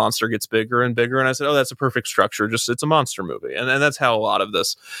 and then the monster gets bigger and bigger. And I said, oh, that's a perfect structure. It's a monster movie. And that's how a lot of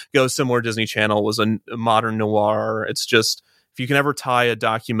this goes. Similar, Disney Channel was a modern noir. It's just, if you can ever tie a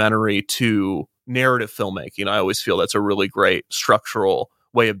documentary to narrative filmmaking, I always feel that's a really great structural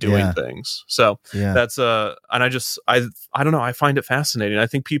way of doing things. So that's and I don't know, I find it fascinating. I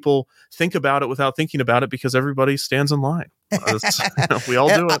think people think about it without thinking about it, because everybody stands in line. We all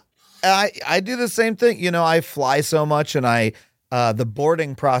do it. I do the same thing. I fly so much, and the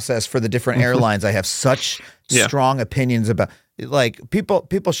boarding process for the different airlines, I have such strong opinions about. Like,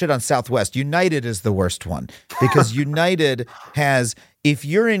 people shit on Southwest. United is the worst one, because United has, if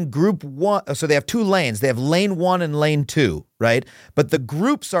you're in group one, so they have two lanes. They have lane 1 and lane 2, right? But the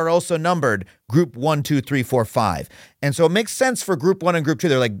groups are also numbered group 1, 2, 3, 4, 5. And so it makes sense for group 1 and group 2.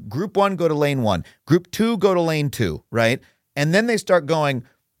 They're like, group 1, go to lane 1. Group 2, go to lane 2, right? And then they start going,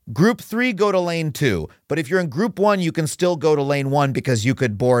 group 3, go to lane 2. But if you're in group 1, you can still go to lane 1 because you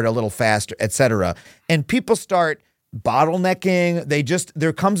could board a little faster, etc. And people start bottlenecking.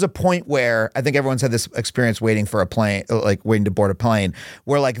 There comes a point where I think everyone's had this experience waiting for a plane, like waiting to board a plane,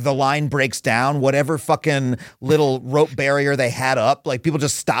 where like the line breaks down, whatever fucking little rope barrier they had up, like people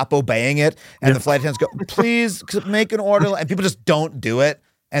just stop obeying it. And the flight attendants go, please make an order. And people just don't do it.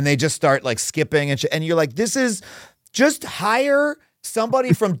 And they just start like skipping and shit. And you're like, this is just hire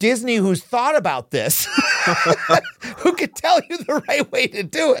somebody from Disney who's thought about this, who could tell you the right way to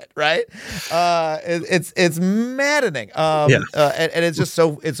do it, right? It's maddening, and it's just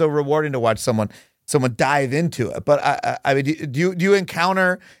so rewarding to watch someone dive into it. But I mean, do you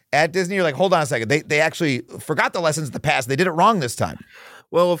encounter at Disney? You're like, hold on a second, they actually forgot the lessons of the past. They did it wrong this time.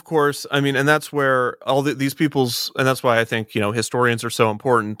 Well, of course. I mean, and that's where these people's, and that's why I think, historians are so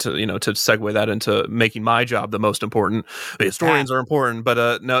important to, to segue that into making my job the most important. The historians are important,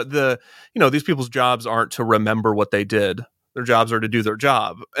 but no, these people's jobs aren't to remember what they did. Their jobs are to do their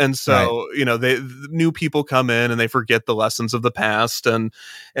job. And so, new people come in and they forget the lessons of the past. And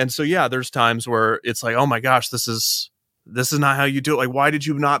so, yeah, there's times where it's like, oh my gosh, this is not how you do it. Like, why did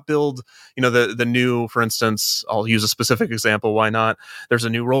you not build, the new, for instance, I'll use a specific example. Why not? There's a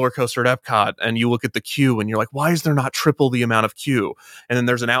new roller coaster at Epcot and you look at the queue and you're like, why is there not triple the amount of queue? And then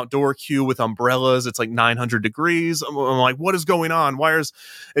there's an outdoor queue with umbrellas. It's like 900 degrees. I'm like, what is going on?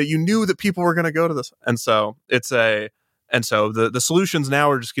 You knew that people were going to go to this. And so the solutions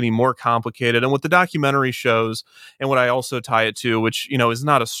now are just getting more complicated. And what the documentary shows, and what I also tie it to, which, is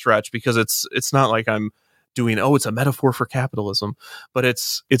not a stretch because it's not like I'm doing, it's a metaphor for capitalism, but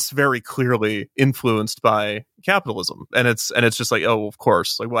it's very clearly influenced by capitalism. And it's just like, of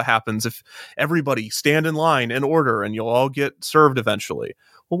course, like what happens if everybody stand in line in order and you'll all get served eventually?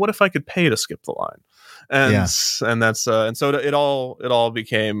 Well, what if I could pay to skip the line? And so it all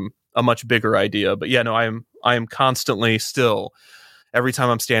became a much bigger idea. But yeah, no, I am constantly still, every time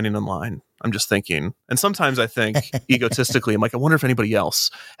I'm standing in line, I'm just thinking, and sometimes I think egotistically, I'm like, I wonder if anybody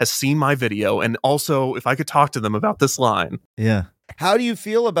else has seen my video, and also if I could talk to them about this line. Yeah. How do you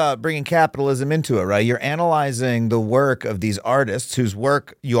feel about bringing capitalism into it, right? You're analyzing the work of these artists whose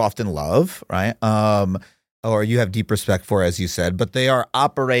work you often love, right? Or you have deep respect for, as you said, but they are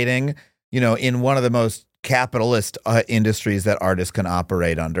operating, in one of the most capitalist industries that artists can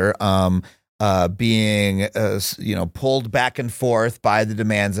operate under. Being pulled back and forth by the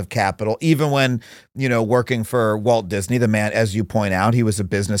demands of capital, even when, working for Walt Disney, the man, as you point out, he was a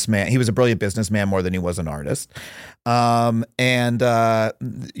businessman. He was a brilliant businessman more than he was an artist. Our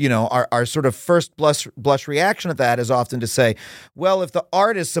sort of first blush reaction at that is often to say, well, if the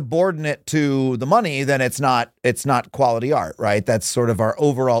art is subordinate to the money, then it's not quality art, right? That's sort of our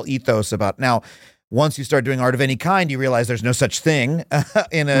overall ethos about now. Once you start doing art of any kind, you realize there's no such thing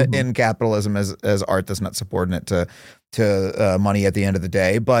in capitalism as art that's not subordinate to money at the end of the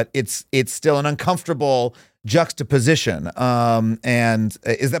day. But it's still an uncomfortable juxtaposition. And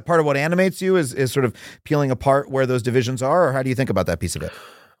is that part of what animates you? Is sort of peeling apart where those divisions are, or how do you think about that piece of it?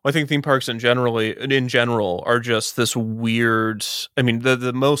 Well, I think theme parks in general are just this weird. I mean,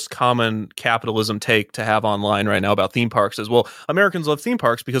 the most common capitalism take to have online right now about theme parks is, well, Americans love theme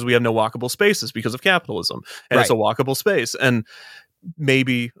parks because we have no walkable spaces because of capitalism, and It's a walkable space. And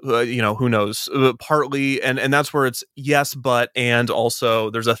maybe, who knows, partly. And that's where it's yes, but, and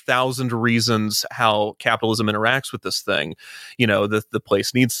also there's 1,000 reasons how capitalism interacts with this thing. The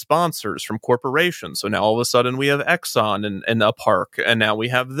place needs sponsors from corporations. So now all of a sudden we have Exxon and a park. And now we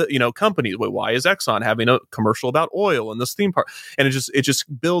have the, companies. Wait, why is Exxon having a commercial about oil in this theme park? And it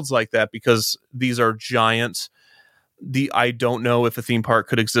just builds like that because these are giant. I don't know if a theme park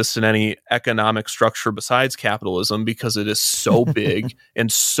could exist in any economic structure besides capitalism because it is so big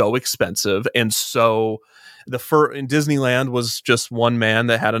and so expensive. And so in Disneyland was just one man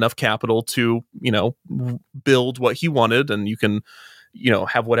that had enough capital to, build what he wanted. And you can,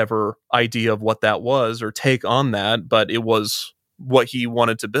 have whatever idea of what that was or take on that, but it was what he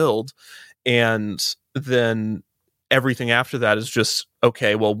wanted to build. And then everything after that is just,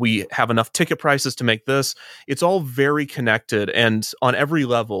 okay, well, we have enough ticket prices to make this. It's all very connected. And on every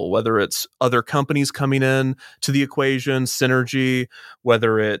level, whether it's other companies coming in to the equation, synergy,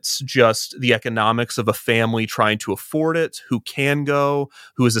 whether it's just the economics of a family trying to afford it, who can go,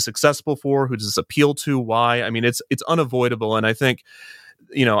 who is this accessible for, who does this appeal to, why? I mean, it's unavoidable. And I think,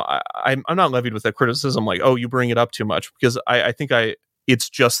 I'm not levied with that criticism like, oh, you bring it up too much, because I think it's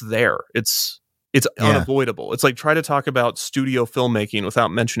just there. It's unavoidable. It's like try to talk about studio filmmaking without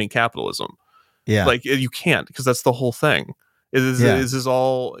mentioning capitalism. Yeah, like you can't, because that's the whole thing.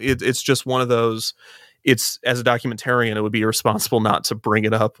 It's just one of those. It's, as a documentarian, it would be irresponsible not to bring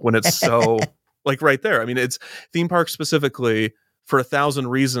it up when it's so like right there. I mean, it's theme parks specifically for 1,000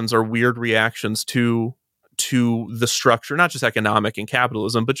 reasons are weird reactions to to the structure, not just economic and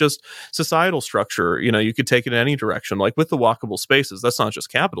capitalism, but just societal structure. You could take it in any direction. Like with the walkable spaces, that's not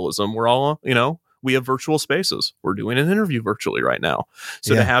just capitalism. We're all, we have virtual spaces. We're doing an interview virtually right now.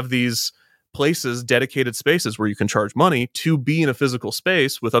 So to have these places, dedicated spaces where you can charge money to be in a physical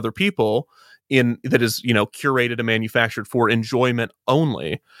space with other people that is, curated and manufactured for enjoyment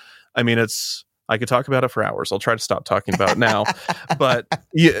only. I mean, I could talk about it for hours. I'll try to stop talking about it now. But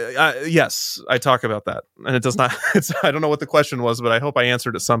yes, I talk about that. And it does not, I don't know what the question was, but I hope I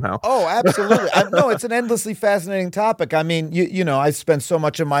answered it somehow. Oh, absolutely. No, it's an endlessly fascinating topic. I mean, I spent so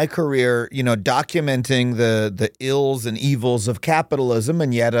much of my career, documenting the ills and evils of capitalism,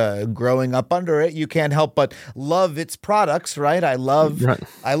 and yet growing up under it, you can't help but love its products, right? I love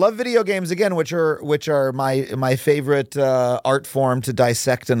video games, again, which are my favorite art form to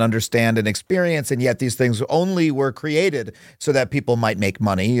dissect and understand and experience. And yet these things only were created so that people might make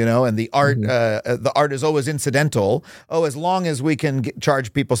money, and the art is always incidental. Oh, as long as we can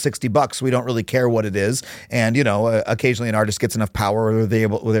charge people $60, we don't really care what it is. And, occasionally an artist gets enough power where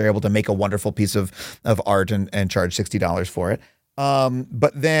they're able to make a wonderful piece of art and charge $60 for it.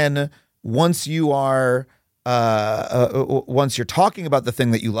 But then once you are once you're talking about the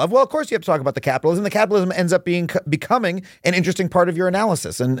thing that you love, well, of course you have to talk about the capitalism. The capitalism ends up becoming an interesting part of your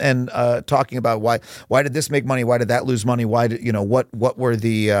analysis, and talking about why did this make money? Why did that lose money? Why did what were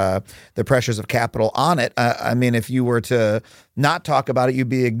the pressures of capital on it? I mean, if you were to not talk about it, you'd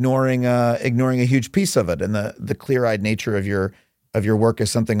be ignoring a huge piece of it. And the clear-eyed nature of your work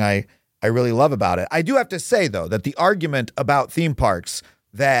is something I really love about it. I do have to say, though, that the argument about theme parks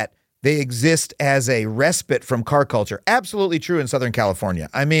that they exist as a respite from car culture, absolutely true in Southern California.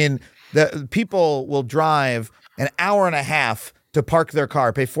 I mean, the people will drive an hour and a half to park their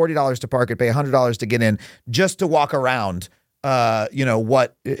car, pay $40 to park it, pay $100 to get in, just to walk around.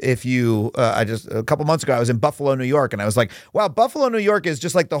 What if you? Just a couple months ago, I was in Buffalo, New York, and I was like, "Wow, Buffalo, New York is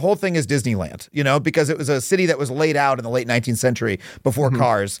just like the whole thing is Disneyland," because it was a city that was laid out in the late 19th century before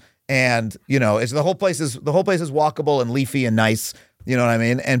cars, and it's the whole place is walkable and leafy and nice. You know what I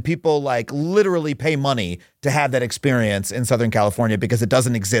mean? And people literally pay money to have that experience in Southern California because it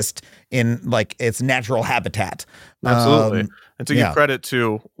doesn't exist in its natural habitat. Absolutely. And to give credit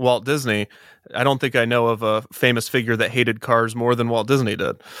to Walt Disney, I don't think I know of a famous figure that hated cars more than Walt Disney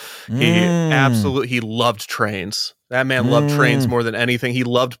did. He loved trains. That man loved trains more than anything. He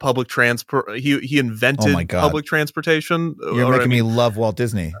loved public transport. He invented public transportation. You're making me love Walt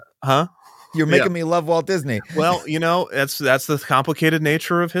Disney. Huh? You're making me love Walt Disney. Well, that's the complicated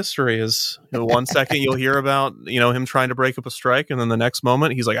nature of history. Is 1 second you'll hear about him trying to break up a strike, and then the next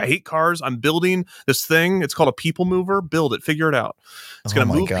moment he's like, "I hate cars. I'm building this thing. It's called a people mover. Build it. Figure it out. It's going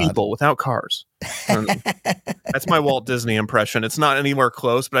to move people without cars." That's my Walt Disney impression. It's not anywhere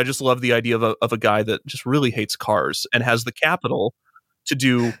close, but I just love the idea of a guy that just really hates cars and has the capital to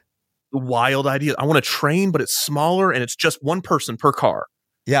do wild ideas. I want a train, but it's smaller and it's just one person per car.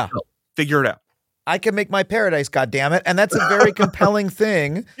 Yeah. So, figure it out. I can make my paradise, goddammit. And that's a very compelling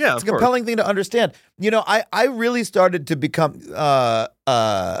thing. Yeah, it's a compelling thing to understand. I really started to become, I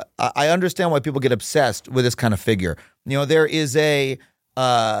understand why people get obsessed with this kind of figure. There is a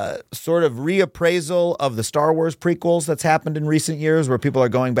sort of reappraisal of the Star Wars prequels that's happened in recent years, where people are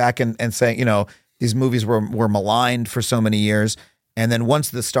going back and saying, these movies were maligned for so many years. And then once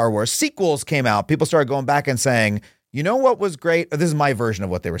the Star Wars sequels came out, people started going back and saying, what was great? This is my version of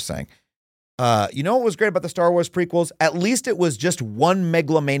what they were saying. What was great about the Star Wars prequels? At least it was just one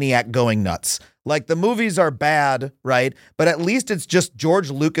megalomaniac going nuts. The movies are bad, right? But at least it's just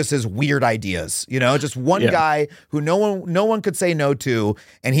George Lucas's weird ideas. Just one guy who no one could say no to,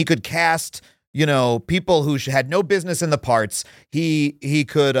 and he could cast people who had no business in the parts. He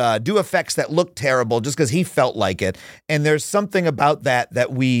could do effects that looked terrible just because he felt like it. And there's something about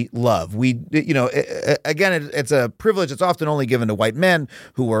that we love. Again, it's a privilege. It's often only given to white men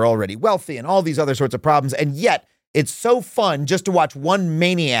who are already wealthy and all these other sorts of problems. And yet it's so fun just to watch one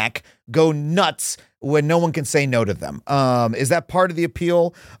maniac go nuts when no one can say no to them. Is that part of the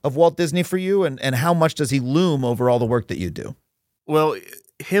appeal of Walt Disney for you? And how much does he loom over all the work that you do? Well,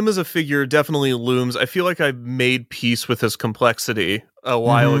 him as a figure definitely looms. I feel like I made peace with his complexity a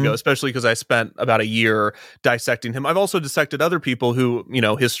while ago, especially because I spent about a year dissecting him. I've also dissected other people who,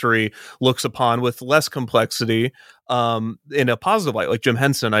 history looks upon with less complexity in a positive light, like Jim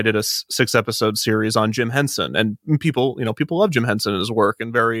Henson. I did a 6-episode series on Jim Henson, and people love Jim Henson and his work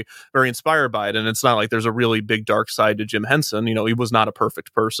and very, very inspired by it. And it's not like there's a really big dark side to Jim Henson. He was not a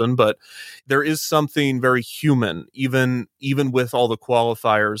perfect person, but there is something very human, even with all the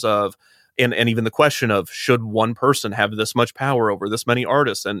qualifiers of and even the question of, should one person have this much power over this many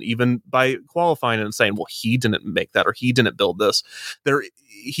artists? And even by qualifying and saying, well, he didn't make that, or he didn't build this.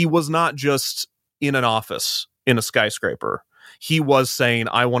 He was not just in an office in a skyscraper. He was saying,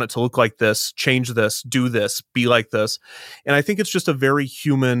 I want it to look like this, change this, do this, be like this. And I think it's just a very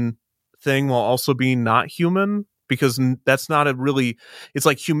human thing while also being not human, because that's not it's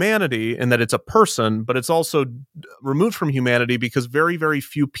like humanity in that it's a person, but it's also removed from humanity because very, very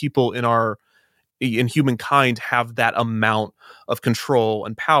few people in humankind have that amount of control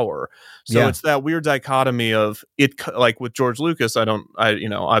and power. So it's that weird dichotomy of it, like with George Lucas.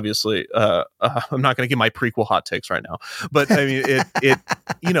 Obviously, I'm not going to give my prequel hot takes right now, but I mean,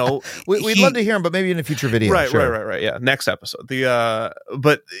 we'd love to hear him, but maybe in a future video. Right. Yeah. Next episode.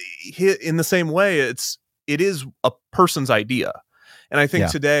 But in the same way, it is a person's idea. And I think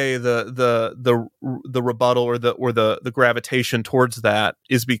today the rebuttal or the gravitation towards that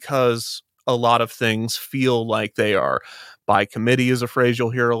is because a lot of things feel like they are by committee, is a phrase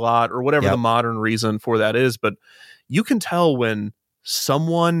you'll hear a lot, or whatever the modern reason for that is. But you can tell when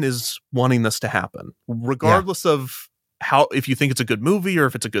someone is wanting this to happen, regardless of if you think it's a good movie or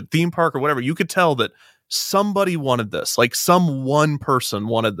if it's a good theme park or whatever. You could tell that somebody wanted this, like some one person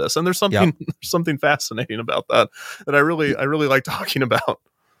wanted this. And there's something fascinating about that I really like talking about.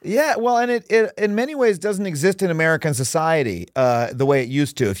 Yeah, well, and it in many ways doesn't exist in American society the way it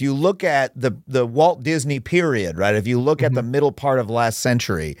used to. If you look at the Walt Disney period, right? If you look at the middle part of last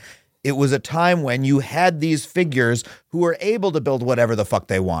century, it was a time when you had these figures who were able to build whatever the fuck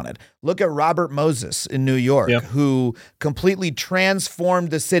they wanted. Look at Robert Moses in New York, who completely transformed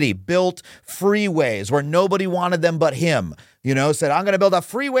the city, built freeways where nobody wanted them but him. Said, I'm going to build a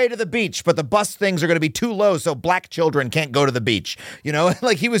freeway to the beach, but the bus things are going to be too low so black children can't go to the beach.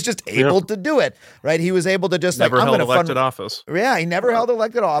 Like he was just able to do it, right? He was able to just never held elected office. Yeah, he never held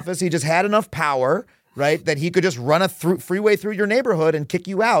elected office. He just had enough power, right, that he could just run a freeway through your neighborhood and kick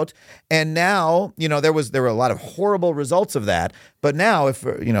you out. And now, there were a lot of horrible results of that. But now, if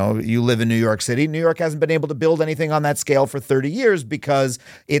you live in New York City, New York hasn't been able to build anything on that scale for 30 years because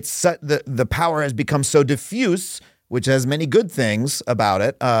the power has become so diffuse, which has many good things about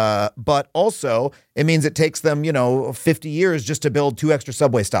it, but also it means it takes them, 50 years just to build 2 extra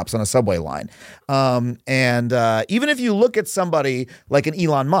subway stops on a subway line. And even if you look at somebody like an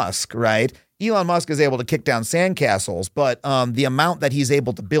Elon Musk, right? Elon Musk is able to kick down sandcastles, but the amount that he's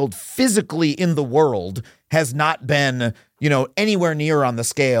able to build physically in the world has not been, anywhere near on the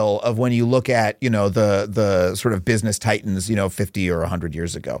scale of when you look at, the sort of business titans, 50 or 100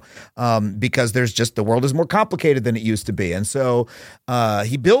 years ago, because the world is more complicated than it used to be. And so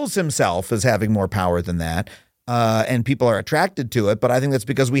he bills himself as having more power than that, and people are attracted to it. But I think that's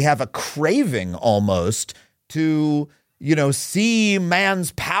because we have a craving almost to see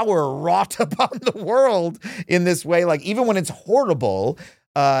man's power wrought upon the world in this way. Like, even when it's horrible,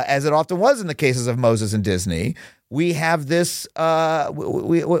 as it often was in the cases of Moses and Disney, we have this,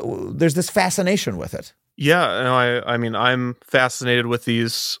 there's this fascination with it. Yeah, no, I mean, I'm fascinated with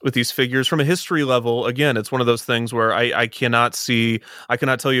these figures from a history level. Again, it's one of those things where I cannot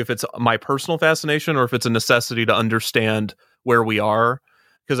tell you if it's my personal fascination or if it's a necessity to understand where we are.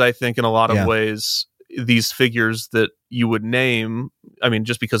 Because I think in a lot of ways, these figures that you would name, I mean,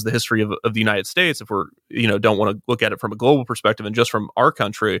 just because the history of the United States, if we're, don't want to look at it from a global perspective and just from our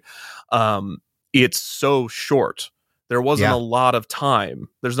country, it's so short. There wasn't a lot of time.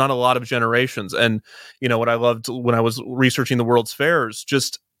 There's not a lot of generations. And, what I loved when I was researching the World's Fairs,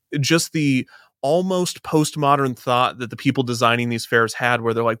 just the almost postmodern thought that the people designing these fairs had,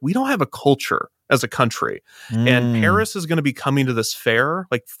 where they're like, we don't have a culture as a country. And Paris is going to be coming to this fair,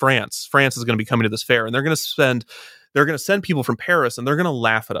 like France is going to be coming to this fair, and they're going to send people from Paris and they're going to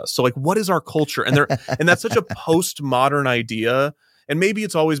laugh at us. So like, what is our culture? And and that's such a postmodern idea. And maybe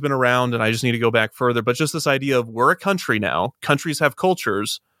it's always been around and I just need to go back further, but just this idea of we're a country now, countries have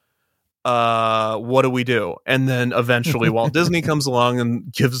cultures. What do we do? And then eventually Walt Disney comes along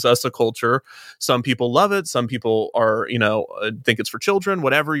and gives us a culture. Some people love it. Some people are, think it's for children,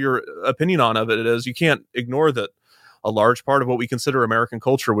 whatever your opinion on of it is. You can't ignore that a large part of what we consider American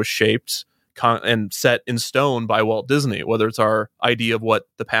culture was shaped and set in stone by Walt Disney, whether it's our idea of what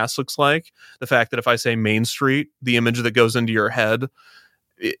the past looks like, the fact that if I say Main Street, the image that goes into your head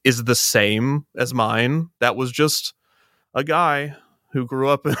is the same as mine. That was just a guy who grew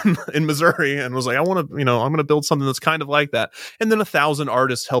up in Missouri and was like, I'm going to build something that's kind of like that. And then 1,000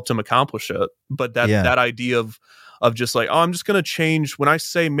 artists helped him accomplish it. But that idea of just like, I'm just going to change. When I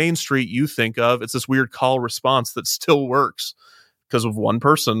say Main Street, you think of, it's this weird call response that still works because of one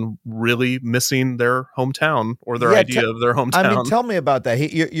person really missing their hometown or their idea of their hometown. I mean, tell me about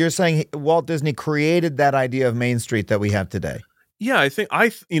that. You're saying Walt Disney created that idea of Main Street that we have today. Yeah, I think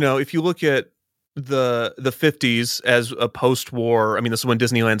if you look at the 50s as a post-war, I mean, this is when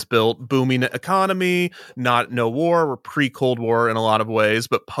Disneyland's built, booming economy, no war, we're pre-Cold War in a lot of ways,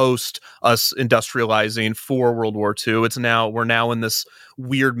 but post us industrializing for World War II. We're now in this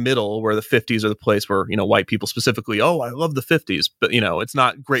weird middle where the 50s are the place where, white people specifically, oh, I love the 50s, but it's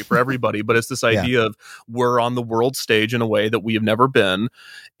not great for everybody, but it's this idea of we're on the world stage in a way that we have never been.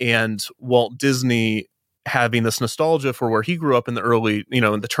 And Walt Disney having this nostalgia for where he grew up in the early,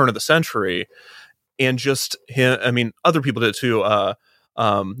 in the turn of the century, and just him, I mean, other people did it too,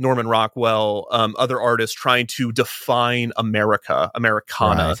 Norman Rockwell, other artists trying to define Americana,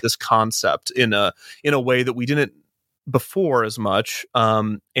 right, this concept in a way that we didn't before as much,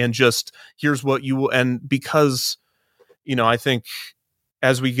 and just here's what you will, and because, I think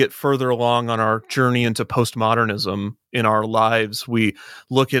as we get further along on our journey into postmodernism in our lives, we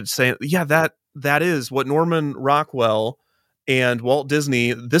look at saying, yeah, that is what Norman Rockwell and Walt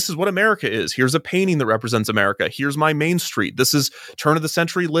Disney, this is what America is. Here's a painting that represents America. Here's my Main Street. This is turn of the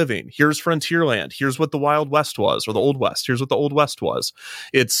century living. Here's Frontierland. Here's what the Wild West was, or the Old West. Here's what the Old West was.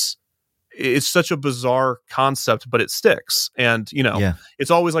 It's such a bizarre concept, but it sticks. And,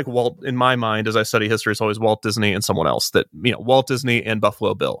 it's always like Walt, in my mind, as I study history, it's always Walt Disney and someone else that, Walt Disney and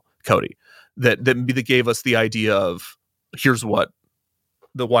Buffalo Bill Cody that gave us the idea of here's what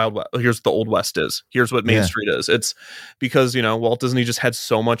the Wild West, here's what the Old West is. Here's what Main Street is. It's because, Walt Disney just had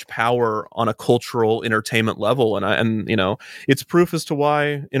so much power on a cultural entertainment level. And it's proof as to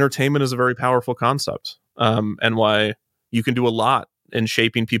why entertainment is a very powerful concept, and why you can do a lot in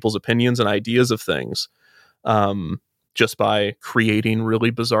shaping people's opinions and ideas of things, just by creating really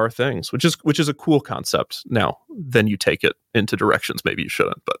bizarre things, which is a cool concept. Now, then you take it into directions maybe you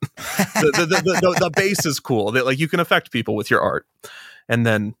shouldn't, but the base is cool. That, like, you can affect people with your art. And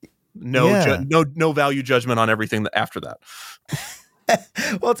then no value judgment on everything after that.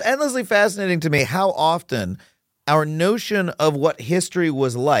 Well, it's endlessly fascinating to me how often our notion of what history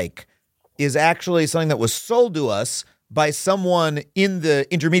was like is actually something that was sold to us by someone in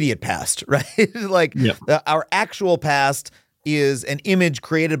the intermediate past, right? Our actual past is an image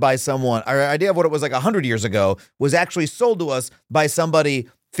created by someone. Our idea of what it was like 100 years ago was actually sold to us by somebody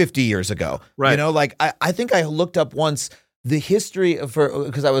 50 years ago. Right. I think I looked up once the history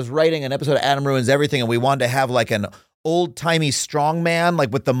because I was writing an episode of Adam Ruins Everything, and we wanted to have like an old-timey strongman,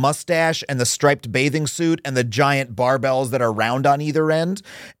 like with the mustache and the striped bathing suit and the giant barbells that are round on either end.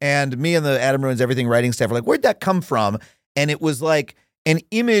 And me and the Adam Ruins Everything writing staff were like, where'd that come from? And it was like an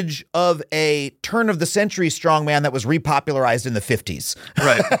image of a turn-of-the-century strongman that was repopularized in the 50s.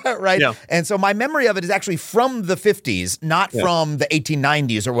 Right. Right? Yeah. And so my memory of it is actually from the 50s, not from the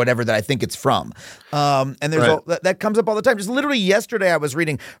 1890s or whatever that I think it's from. And there's that comes up all the time. Just literally yesterday I was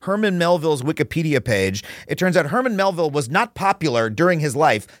reading Herman Melville's Wikipedia page. It turns out Herman Melville was not popular during his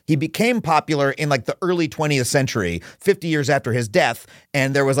life. He became popular in like the early 20th century, 50 years after his death.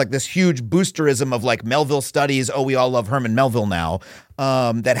 And there was like this huge boosterism of like Melville studies. Oh, we all love Herman Melville now.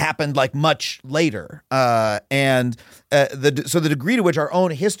 That happened like much later. So the degree to which our own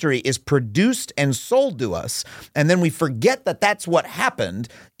history is produced and sold to us, and then we forget that that's what happened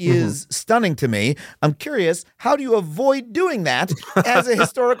is stunning to me. I'm curious, how do you avoid doing that as a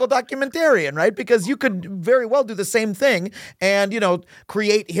historical documentarian, right? Because you could very well do the same thing and,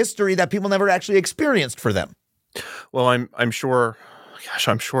 create history that people never actually experienced for them. Well, I'm sure... Gosh,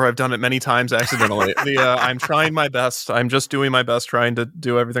 I'm sure I've done it many times accidentally. I'm trying my best. I'm just doing my best, trying to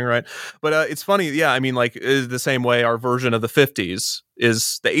do everything right. But it's funny. Yeah, I mean, like the same way our version of the 50s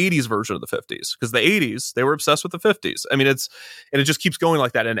is the 80s version of the 50s, because the 80s, they were obsessed with the 50s. I mean, it just keeps going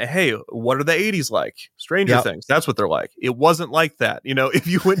like that. And hey, what are the 80s like? Stranger Things. That's what they're like. It wasn't like that. If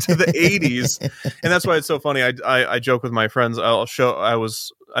you went to the 80s, and that's why it's so funny. I joke with my friends.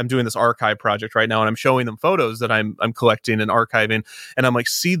 I'm doing this archive project right now, and I'm showing them photos that I'm collecting and archiving. And I'm like,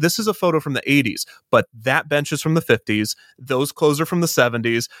 see, this is a photo from the 80s, but that bench is from the 50s. Those clothes are from the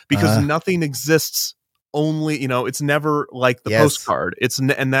 70s, because nothing exists only, it's never like the postcard.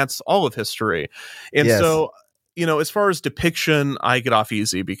 And that's all of history. And so, as far as depiction, I get off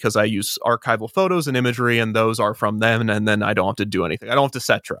easy because I use archival photos and imagery, and those are from them. And then I don't have to do anything. I don't have to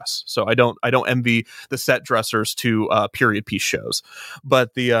set dress. So I don't envy the set dressers to period piece shows.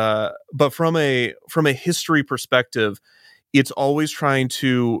 But but from a history perspective, it's always trying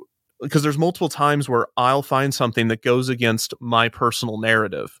to, because there's multiple times where I'll find something that goes against my personal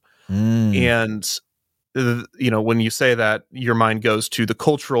narrative. And when you say that, your mind goes to the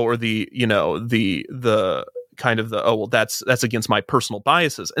cultural or the kind of the, oh, well, that's against my personal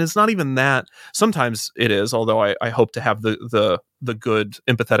biases. And it's not even that. Sometimes it is, although I hope to have the good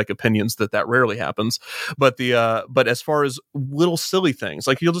empathetic opinions that rarely happens. But but as far as little silly things,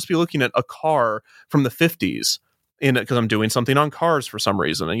 like you'll just be looking at a car from the 50s in it because I'm doing something on cars for some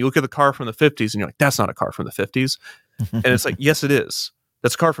reason. And you look at the car from the 50s and you're like, that's not a car from the 50s. And it's like, yes, it is.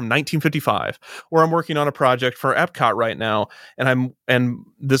 That's a car from 1955. Or I'm working on a project for Epcot right now, and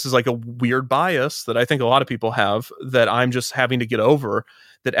this is like a weird bias that I think a lot of people have that I'm just having to get over,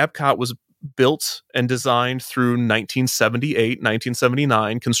 that Epcot was built and designed through 1978,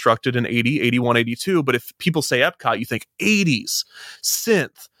 1979, constructed in 80, 81, 82. But if people say Epcot, you think 80s,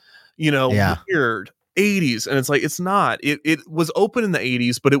 synth, weird 80s. And it's like, it's not. It was open in the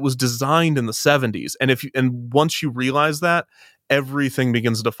 80s, but it was designed in the 70s. And once you realize that, everything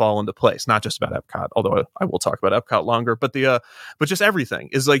begins to fall into place. Not just about Epcot, although I will talk about Epcot longer, but but just everything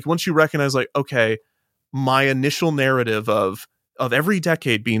is like, once you recognize, like, okay, my initial narrative of every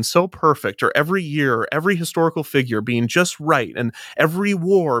decade being so perfect, or every year, every historical figure being just right, and every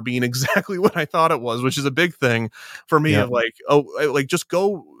war being exactly what I thought it was, which is a big thing for me. Of like, just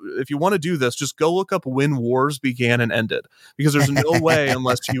go, if you want to do this, just go look up when wars began and ended, because there's no way,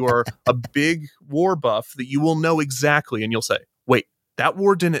 unless you are a big war buff, that you will know exactly, and you'll say, wait, that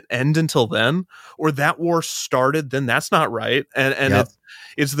war didn't end until then, or that war started then. That's not right. And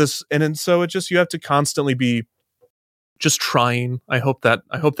it's this, and so it just, you have to constantly be just trying. I hope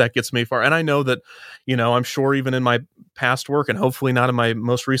that gets me far. And I know that, I'm sure even in my past work, and hopefully not in my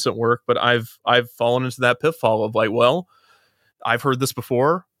most recent work, but I've fallen into that pitfall of like, well, I've heard this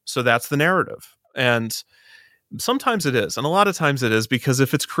before, so that's the narrative. And sometimes it is, and a lot of times it is, because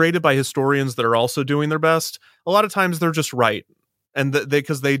if it's created by historians that are also doing their best, a lot of times they're just right, and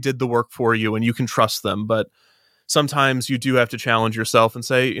because they did the work for you and you can trust them. But sometimes you do have to challenge yourself and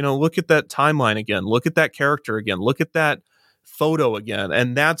say, look at that timeline again, look at that character again, look at that photo again.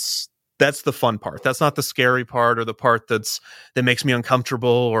 And that's the fun part. That's not the scary part, or the part that makes me uncomfortable.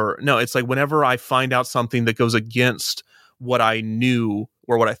 Or no, it's like, whenever I find out something that goes against what I knew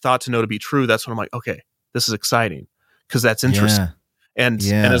or what I thought to know to be true, that's when I'm like, okay, this is exciting, because that's interesting. And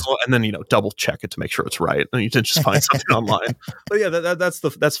then double check it to make sure it's right, and you didn't just find something online. But yeah,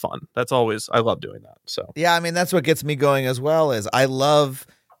 that's fun. That's always, I love doing that. So yeah, I mean, that's what gets me going as well. Is I love,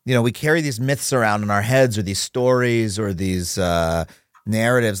 we carry these myths around in our heads, or these stories, or these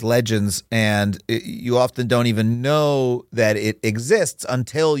narratives, legends, and you often don't even know that it exists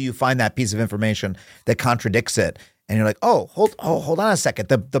until you find that piece of information that contradicts it. And you're like, oh, hold on a second.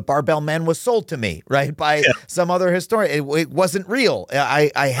 The Barbell Man was sold to me, right, by some other historian. It wasn't real.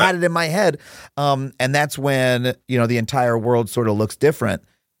 I had it in my head. And that's when, the entire world sort of looks different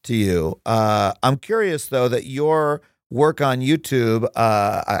to you. I'm curious, though, that your work on YouTube,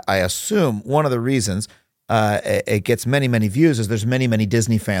 I assume one of the reasons it gets many, many views is there's many, many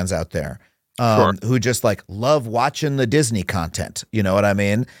Disney fans out there who just like love watching the Disney content. You know what I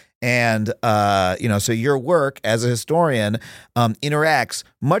mean? And, so your work as a historian interacts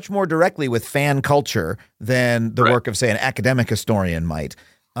much more directly with fan culture than the work of, say, an academic historian might.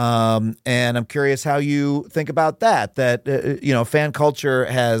 And I'm curious how you think about that, fan culture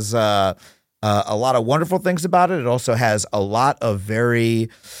has a lot of wonderful things about it. It also has a lot of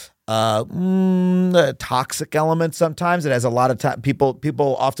very toxic elements sometimes. It has a lot of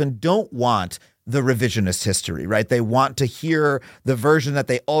people often don't want the revisionist history, right? They want to hear the version that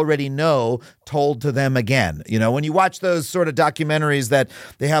they already know told to them again. When you watch those sort of documentaries that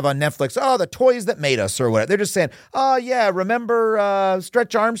they have on Netflix, the toys that made us or whatever, they're just saying, oh yeah, remember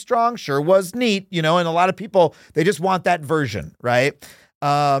Stretch Armstrong? Sure was neat, and a lot of people, they just want that version, right?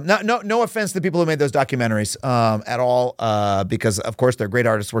 No offense to the people who made those documentaries at all, because of course they're great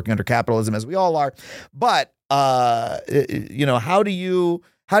artists working under capitalism, as we all are. But what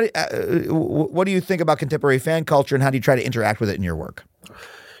do you think about contemporary fan culture, and how do you try to interact with it in your work?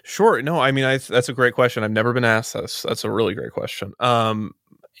 Sure. No, I mean, that's a great question. I've never been asked this. That's a really great question.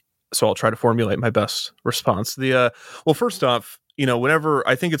 So I'll try to formulate my best response. Well, first off, whenever,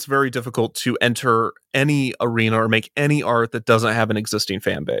 I think it's very difficult to enter any arena or make any art that doesn't have an existing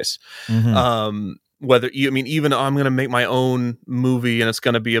fan base. Mm-hmm. Even I'm going to make my own movie and it's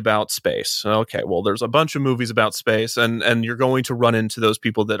going to be about space. Okay, well, there's a bunch of movies about space, and you're going to run into those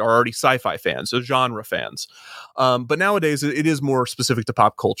people that are already sci-fi fans, so genre fans. But nowadays, it is more specific to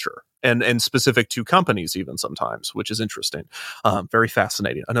pop culture and specific to companies even sometimes, which is interesting. Very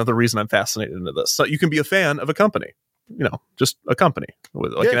fascinating. Another reason I'm fascinated into this. So you can be a fan of a company. Just a company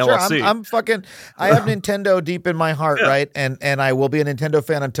with an LLC. I have Nintendo deep in my heart, right? And I will be a Nintendo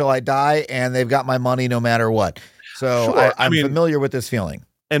fan until I die, and they've got my money no matter what. So I'm familiar with this feeling.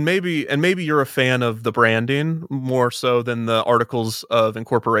 and maybe you're a fan of the branding more so than the articles of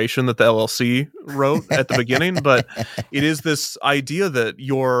incorporation that the LLC wrote at the beginning, but it is this idea that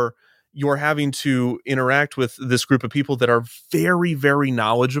you're having to interact with this group of people that are very, very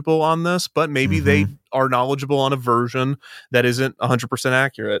knowledgeable on this, but maybe they are knowledgeable on a version that isn't 100%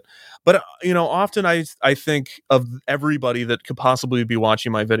 accurate. But, often I think of everybody that could possibly be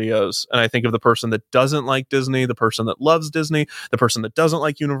watching my videos, and I think of the person that doesn't like Disney, the person that loves Disney, the person that doesn't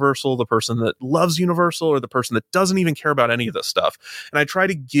like Universal, the person that loves Universal, or the person that doesn't even care about any of this stuff. And I try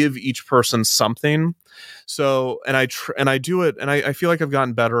to give each person something. So, and I do it, and I feel like I've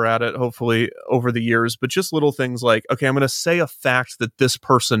gotten better at it, hopefully, over the years, but just little things like, okay, I'm going to say a fact that this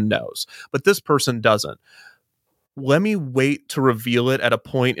person knows, but this person doesn't. Let me wait to reveal it at a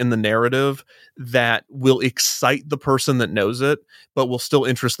point in the narrative that will excite the person that knows it, but will still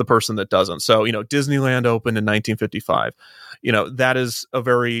interest the person that doesn't. So, Disneyland opened in 1955.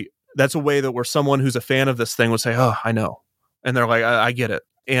 That's a way that where someone who's a fan of this thing would say, oh, I know. And they're like, I get it.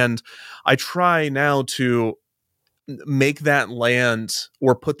 And I try now to make that land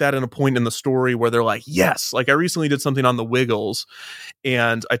or put that in a point in the story where they're like, yes. Like I recently did something on the Wiggles,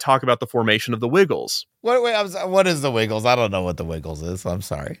 and I talk about the formation of the Wiggles. What is the Wiggles? I don't know what the Wiggles is. I'm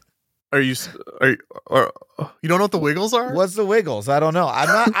sorry. You don't know what the Wiggles are? What's the Wiggles? I don't know.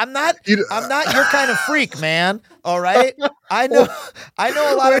 I'm not your kind of freak, man. All right. I know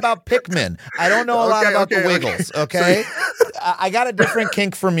a lot about Pikmin. I don't know a lot about the Wiggles. Okay. So, I got a different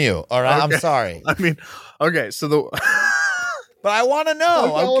kink from you. All right. I'm sorry. I mean, okay. So but I want to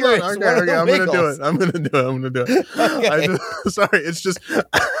know. I'm curious. Okay, I'm going to do it. Okay. Sorry. It's just.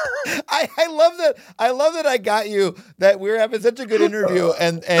 I love that I got you, that we were having such a good interview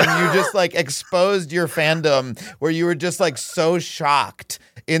and you just like exposed your fandom where you were just like so shocked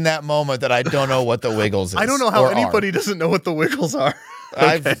in that moment that I don't know what the Wiggles is. I don't know how anybody doesn't know what the Wiggles are.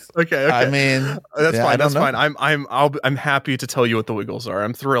 Okay. I mean, that's fine. That's fine. I'm happy to tell you what the Wiggles are.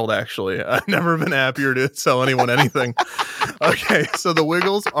 I'm thrilled, actually. I've never been happier to tell anyone anything. Okay, so the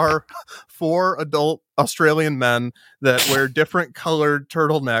Wiggles are 4 adult Australian men that wear different colored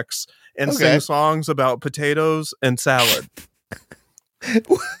turtlenecks and sing songs about potatoes and salad.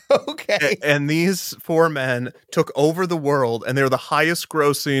 Okay. And these 4 men took over the world, and they're the highest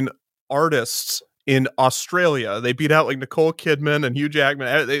grossing artists in Australia. They beat out like Nicole Kidman and Hugh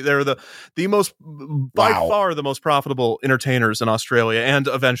Jackman. They're the most, by far, the most profitable entertainers in Australia, and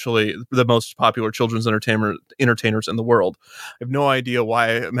eventually the most popular children's entertainers in the world. I have no idea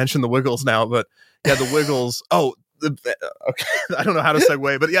why I mentioned the Wiggles now, but yeah, the Wiggles. Okay, I don't know how to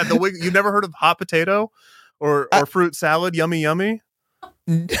segue, but yeah, you never heard of hot potato or fruit salad? Yummy, yummy.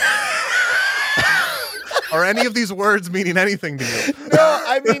 Are any of these words meaning anything to you? No,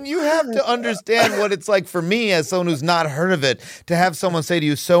 I mean, you have to understand what it's like for me as someone who's not heard of it to have someone say to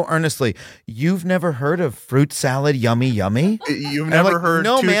you so earnestly, you've never heard of fruit salad, yummy, yummy? You've never heard...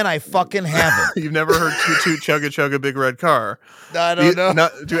 No, man, I fucking haven't. You've never heard toot toot chugga chugga big red car. I don't know.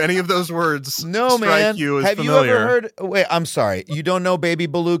 Do any of those words strike man. You as have familiar? You ever heard... Wait, I'm sorry. You don't know Baby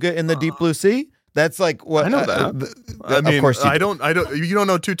Beluga in the Deep Blue Sea? That's like what I know that. I mean, of course you don't. You don't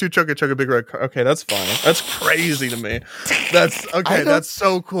know toot toot chugga chugga big red car. Okay, that's fine. That's crazy to me. That's okay. That's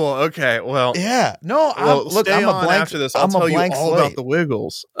so cool. Okay, well, yeah. No, look, I'm a blank. After this, I'll tell you all about the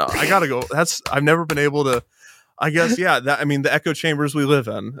Wiggles. I gotta go. I've never been able to. I guess yeah. The echo chambers we live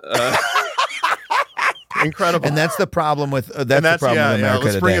in. Incredible. And that's the problem with the problem with America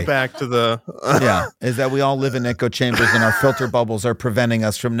let's today. Bring it back to the is that we all live in echo chambers and our filter bubbles are preventing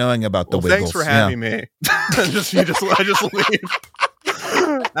us from knowing about the Wiggles. Thanks for having me. I just leave.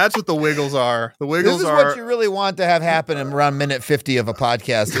 That's what the Wiggles are. The Wiggles are what you really want to have happen in around minute 50 of a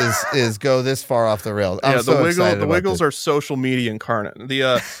podcast is go this far off the rails. The Wiggles are social media incarnate.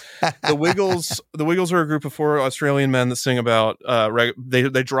 The Wiggles are a group of 4 Australian men that sing about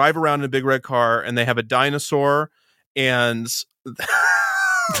they drive around in a big red car, and they have a dinosaur, and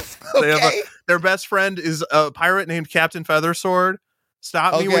their best friend is a pirate named Captain Feathersword.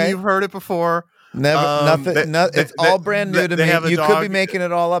 Stop me when you've heard it before. It's all brand new to me. You could be making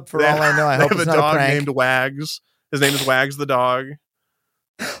it all up for all I know. I hope it's not a prank. They have a dog named Wags. His name is Wags the dog.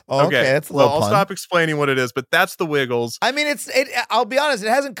 Okay, that's a little I'll stop explaining what it is, but that's the Wiggles. I mean, I'll be honest, it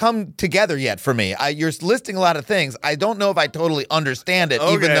hasn't come together yet for me. You're listing a lot of things. I don't know if I totally understand it,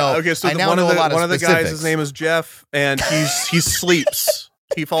 even though so I now know a lot of specifics. One of the guys, his name is Jeff, and he sleeps.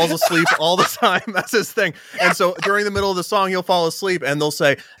 He falls asleep all the time. That's his thing. And so during the middle of the song, he'll fall asleep, and they'll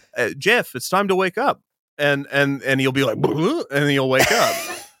say, Jeff, it's time to wake up. And he'll be like, and he'll wake up.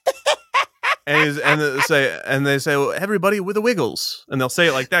 And they say, well, everybody with the Wiggles, and they'll say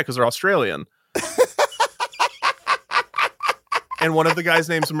it like that because they're Australian. and one of the guys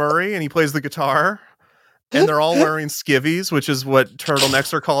name's Murray, and he plays the guitar. And they're all wearing skivvies, which is what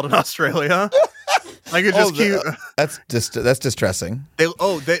turtlenecks are called in Australia. Like it just keep. That's distressing.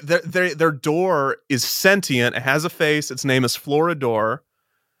 Their door is sentient. It has a face. Its name is Floridor.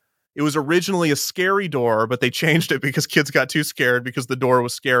 It was originally a scary door, but they changed it because kids got too scared because the door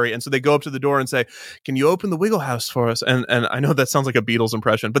was scary. And so they go up to the door and say, "Can you open the Wiggle House for us?" And I know that sounds like a Beatles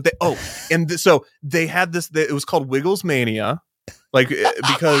impression, but so they had this. It was called Wiggles Mania, like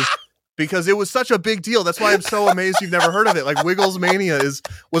because it was such a big deal. That's why I'm so amazed you've never heard of it. Like Wiggles Mania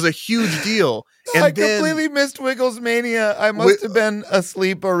was a huge deal. And I completely missed Wiggles Mania. I must have been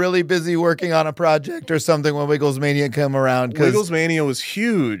asleep or really busy working on a project or something when Wiggles Mania came around. Wiggles Mania was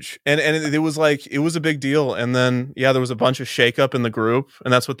huge, and it was like it was a big deal. And then there was a bunch of shakeup in the group,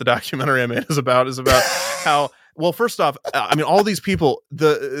 and that's what the documentary I made is about how. Well, first off, I mean, all these people,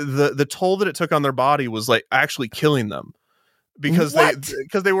 the toll that it took on their body was like actually killing them. Because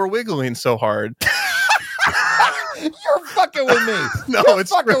they were wiggling so hard. You're fucking with me. No, You're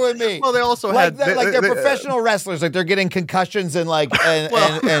it's fucking with me. Well, they also they're professional wrestlers. Like they're getting concussions and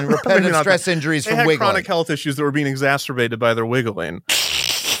and repetitive stress injuries from wiggling. Chronic health issues that were being exacerbated by their wiggling.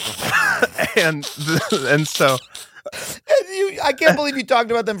 and so. I can't believe you talked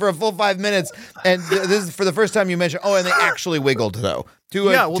about them for a full 5 minutes, and this is for the first time you mentioned. Oh, and they actually wiggled though, to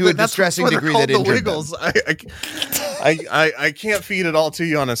a distressing degree that injured wiggles. them. I can't feed it all to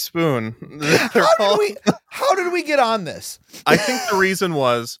you on a spoon. How did we get on this? I think the reason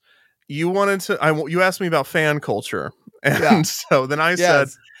was you asked me about fan culture, and so then I said.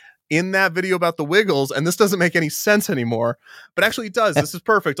 In that video about the Wiggles, and this doesn't make any sense anymore, but actually it does. This is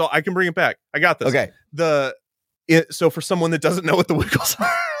perfect. I can bring it back. I got this. Okay. So for someone that doesn't know what the Wiggles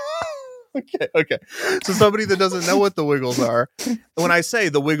are, okay. So somebody that doesn't know what the Wiggles are, when I say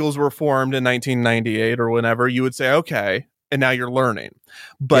the Wiggles were formed in 1998 or whenever, you would say, okay, and now you're learning.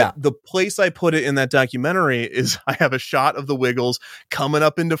 But the place I put it in that documentary is I have a shot of the Wiggles coming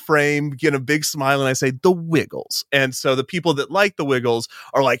up into frame, get a big smile, and I say, the Wiggles. And so the people that like the Wiggles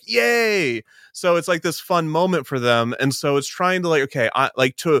are like, yay! So it's like this fun moment for them. And so it's trying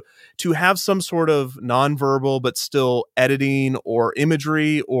to to have some sort of nonverbal, but still editing or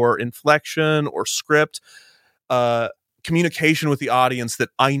imagery or inflection or script, communication with the audience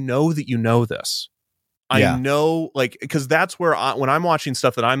that I know that you know this. I know, because that's where when I'm watching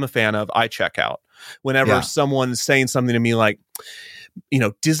stuff that I'm a fan of, I check out. Whenever someone's saying something to me like,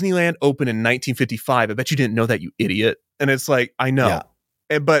 Disneyland opened in 1955. I bet you didn't know that, you idiot. And it's like, I know.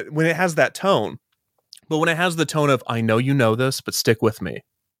 Yeah. But when it has that tone, when it has the tone of, I know you know this, but stick with me.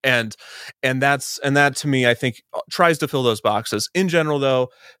 And that to me, I think tries to fill those boxes. In general, though,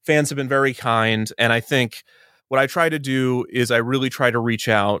 fans have been very kind. And I think what I try to do is I really try to reach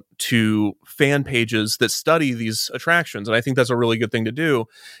out to fan pages that study these attractions. And I think that's a really good thing to do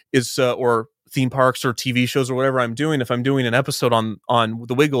or theme parks or TV shows or whatever I'm doing. If I'm doing an episode on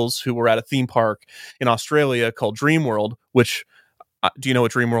the Wiggles, who were at a theme park in Australia called Dreamworld, which do you know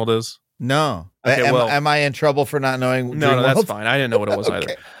what Dreamworld is? No. Okay, am I in trouble for not knowing? No, that's fine. I didn't know what it was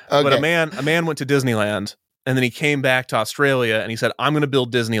either. Okay. But a man went to Disneyland. And then he came back to Australia and he said, I'm going to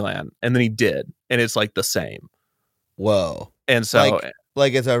build Disneyland. And then he did. And it's like the same. Whoa. And so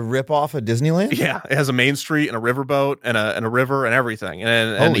like it's a ripoff of Disneyland? Yeah. It has a main street and a riverboat and a river and everything.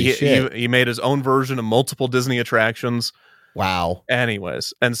 And he made his own version of multiple Disney attractions. Wow.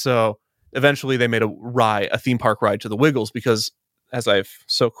 Anyways. And so eventually they made a theme park ride to the Wiggles because, as I've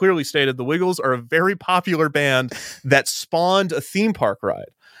so clearly stated, the Wiggles are a very popular band that spawned a theme park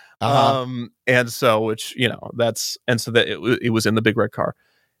ride. Uh-huh. And so it was in the big red car.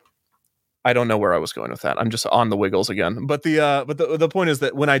 I don't know where I was going with that. I'm just on the Wiggles again. But the point is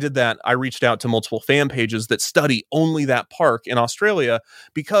that when I did that, I reached out to multiple fan pages that study only that park in Australia,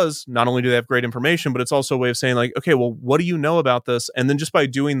 because not only do they have great information, but it's also a way of saying like, okay, well, what do you know about this? And then just by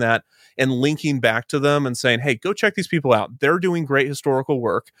doing that and linking back to them and saying, hey, go check these people out. They're doing great historical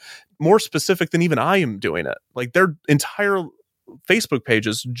work, more specific than even I am doing it. Like their entire Facebook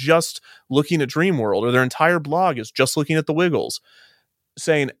pages just looking at Dreamworld, or their entire blog is just looking at the Wiggles,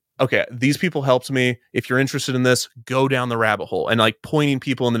 saying, okay, these people helped me. If you're interested in this, go down the rabbit hole, and like pointing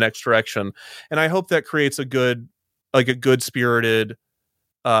people in the next direction. And I hope that creates a good spirited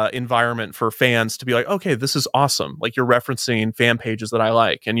environment for fans to be like, okay, this is awesome. Like you're referencing fan pages that I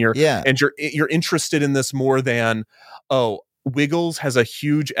like, and you're interested in this more than, oh, Wiggles has a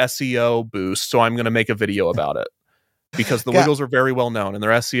huge SEO boost, so I'm going to make a video about it. Because the Wiggles are very well known and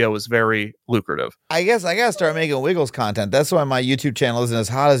their SEO is very lucrative. I guess I got to start making Wiggles content. That's why my YouTube channel isn't as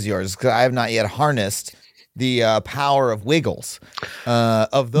hot as yours, because I have not yet harnessed power of Wiggles,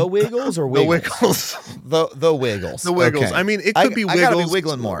 of the Wiggles or Wiggles? The Wiggles. The Wiggles. Okay. I mean, it could be Wiggles. I gotta be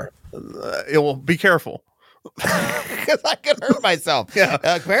wiggling more. It will be careful. Because I can hurt myself. Yeah.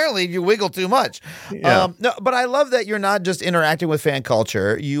 Apparently, you wiggle too much. Yeah. No, but I love that you're not just interacting with fan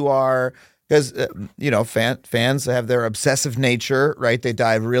culture. You are, because fans have their obsessive nature, right? They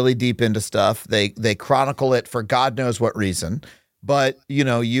dive really deep into stuff. They chronicle it for God knows what reason. But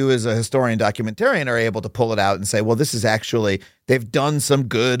you as a historian documentarian are able to pull it out and say, well, this is actually, they've done some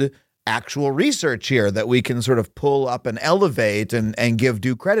good actual research here that we can sort of pull up and elevate and give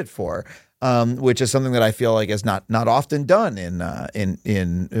due credit for. Which is something that I feel like is not often done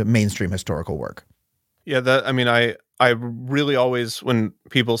in mainstream historical work. Yeah, I really always, when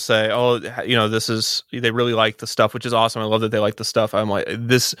people say, "Oh, they really like the stuff," which is awesome. I love that they like the stuff. I'm like,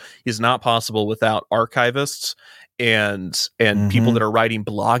 this is not possible without archivists and people that are writing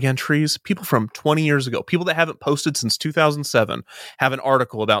blog entries, people from 20 years ago, people that haven't posted since 2007, have an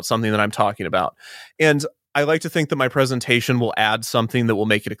article about something that I'm talking about, and I like to think that my presentation will add something that will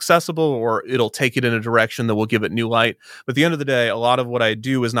make it accessible, or it'll take it in a direction that will give it new light. But at the end of the day, a lot of what I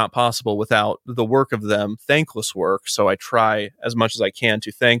do is not possible without the work of them, thankless work. So I try as much as I can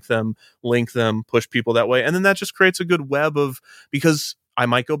to thank them, link them, push people that way. And then that just creates a good web because I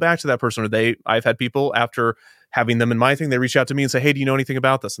might go back to that person, or I've had people after having them in my thing, they reach out to me and say, "Hey, do you know anything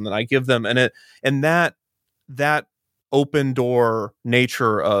about this?" And then I give them, and that open door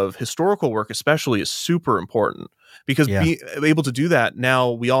nature of historical work especially is super important, because being able to do that, now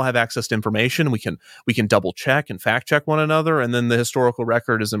we all have access to information. We can double check and fact check one another, and then the historical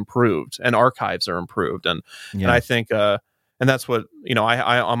record is improved and archives are improved. And I think and that's what,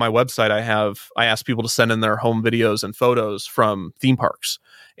 I on my website, I ask people to send in their home videos and photos from theme parks,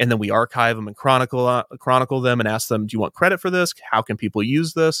 and then we archive them and chronicle them and ask them, do you want credit for this? How can people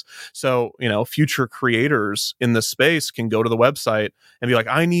use this? So, future creators in this space can go to the website and be like,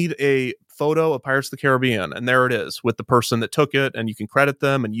 I need a photo of Pirates of the Caribbean, and there it is with the person that took it, and you can credit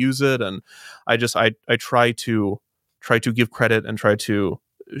them and use it. And I try to give credit and try to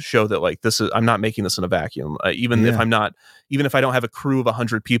show that, like, I'm not making this in a vacuum. Even if I don't have a crew of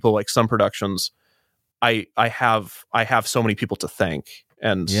 100 people, like some productions, I have so many people to thank.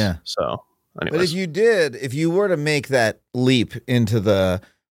 And so anyways. But if you were to make that leap into the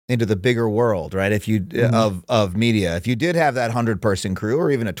bigger world, right? If you of media, if you did have that 100-person crew,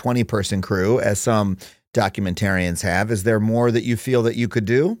 or even a 20-person crew, as some documentarians have, is there more that you feel that you could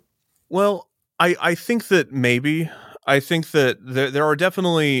do? Well, I think that maybe. I think that there are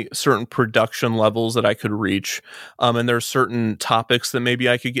definitely certain production levels that I could reach, and there's certain topics that maybe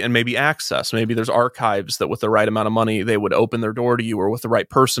I could get and maybe access. Maybe there's archives that with the right amount of money, they would open their door to you, or with the right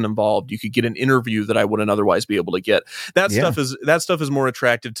person involved, you could get an interview that I wouldn't otherwise be able to get. That stuff is more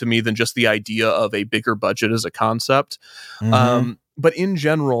attractive to me than just the idea of a bigger budget as a concept. But in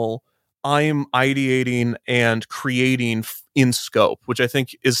general, I'm ideating and creating in scope, which I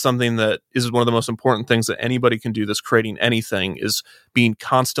think is something that is one of the most important things that anybody can do that's creating anything, is being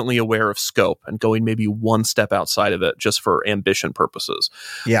constantly aware of scope and going maybe one step outside of it just for ambition purposes.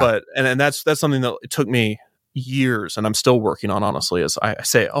 Yeah. But, and that's something that it took me years, and I'm still working on, honestly, as I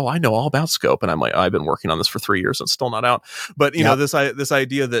say, I know all about scope, and I'm like, I've been working on this for 3 years and it's still not out. But you know, this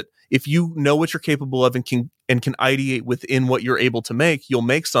idea that if you know what you're capable of and can ideate within what you're able to make, you'll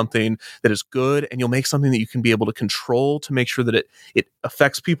make something that is good, and you'll make something that you can be able to control to make sure that it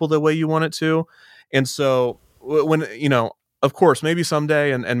affects people the way you want it to. And so when, of course, maybe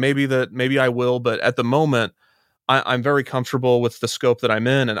someday, and maybe I will, but at the moment, I'm very comfortable with the scope that I'm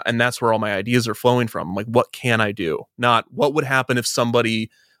in, and that's where all my ideas are flowing from. I'm like, what can I do? Not what would happen if somebody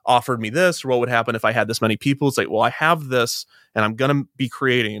offered me this, or what would happen if I had this many people. It's like, well, I have this, and I'm going to be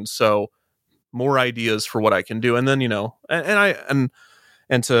creating, so more ideas for what I can do. And then,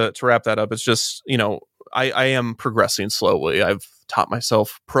 and to wrap that up, it's just, I am progressing slowly. I've taught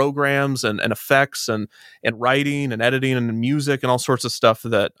myself programs and effects and writing and editing and music and all sorts of stuff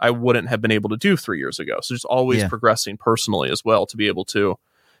that I wouldn't have been able to do 3 years ago. So just always progressing personally as well, to be able to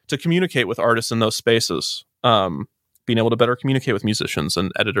communicate with artists in those spaces, being able to better communicate with musicians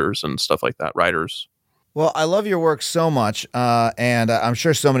and editors and stuff like that, writers. Well, I love your work so much, and I'm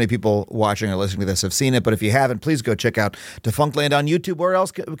sure so many people watching or listening to this have seen it, but if you haven't, please go check out Defunctland on YouTube. Where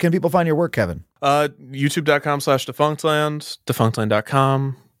else can people find your work, Kevin? YouTube.com/Defunctland,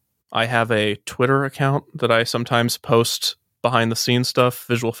 Defunctland.com. I have a Twitter account that I sometimes post behind-the-scenes stuff,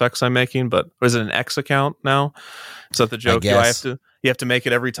 visual effects I'm making, but is it an X account now? Is that the joke? You have to make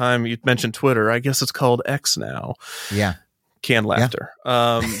it every time you mention Twitter. I guess it's called X now. Yeah. Canned laughter.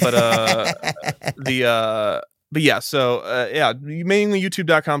 Yeah. Mainly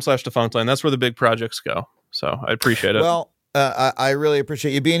youtube.com/Defunctland. That's where the big projects go. So I appreciate it. Well, I really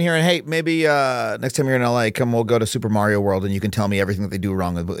appreciate you being here. And hey, maybe next time you're in LA, we'll go to Super Mario World and you can tell me everything that they do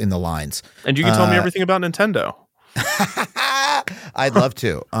wrong in the lines. And you can tell me everything about Nintendo. I'd love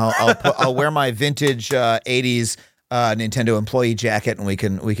to. I'll wear my vintage 80s Nintendo employee jacket and we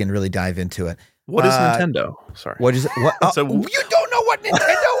can really dive into it. What is Nintendo? Sorry. What is it? What? So, you don't know what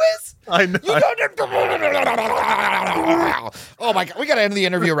Nintendo is? I know. You don't. Oh my God, we got to end the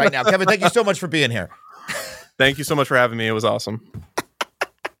interview right now. Kevin, thank you so much for being here. Thank you so much for having me. It was awesome.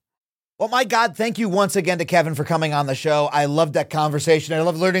 Well, my God, thank you once again to Kevin for coming on the show. I loved that conversation. I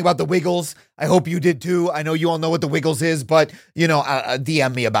love learning about the Wiggles. I hope you did too. I know you all know what the Wiggles is, but,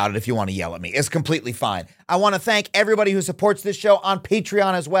 DM me about it if you want to yell at me. It's completely fine. I want to thank everybody who supports this show on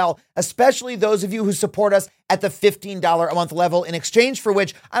Patreon as well, especially those of you who support us at the $15 a month level, in exchange for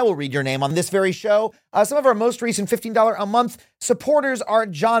which I will read your name on this very show. Some of our most recent $15 a month supporters are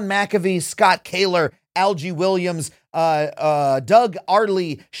John McAvee, Scott Kaler, Algie Williams, Doug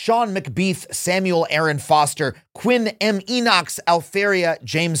Ardley, Sean McBeath, Samuel Aaron Foster, Quinn M. Enox, Alferia,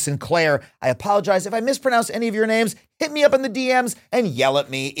 James Sinclair. I apologize if I mispronounced any of your names. Hit me up in the DMs and yell at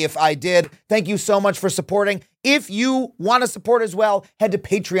me if I did. Thank you so much for supporting. If you want to support as well, head to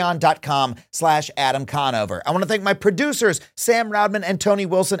patreon.com/Adam Conover. I want to thank my producers, Sam Roudman and Tony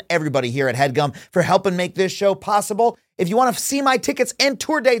Wilson, everybody here at HeadGum, for helping make this show possible. If you want to see my tickets and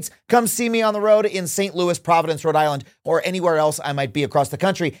tour dates, come see me on the road in St. Louis, Providence, Rhode Island, or anywhere else I might be across the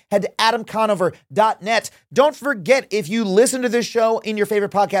country. Head to adamconover.net. Don't forget, if you listen to this show in your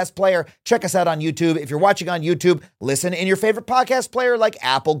favorite podcast player, check us out on YouTube. If you're watching on YouTube, listen in your favorite podcast player like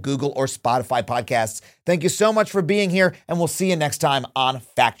Apple, Google, or Spotify podcasts. Thank you so much for being here, and we'll see you next time on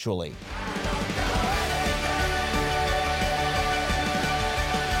Factually.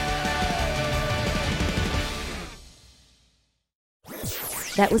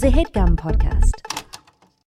 That was a HeadGum podcast.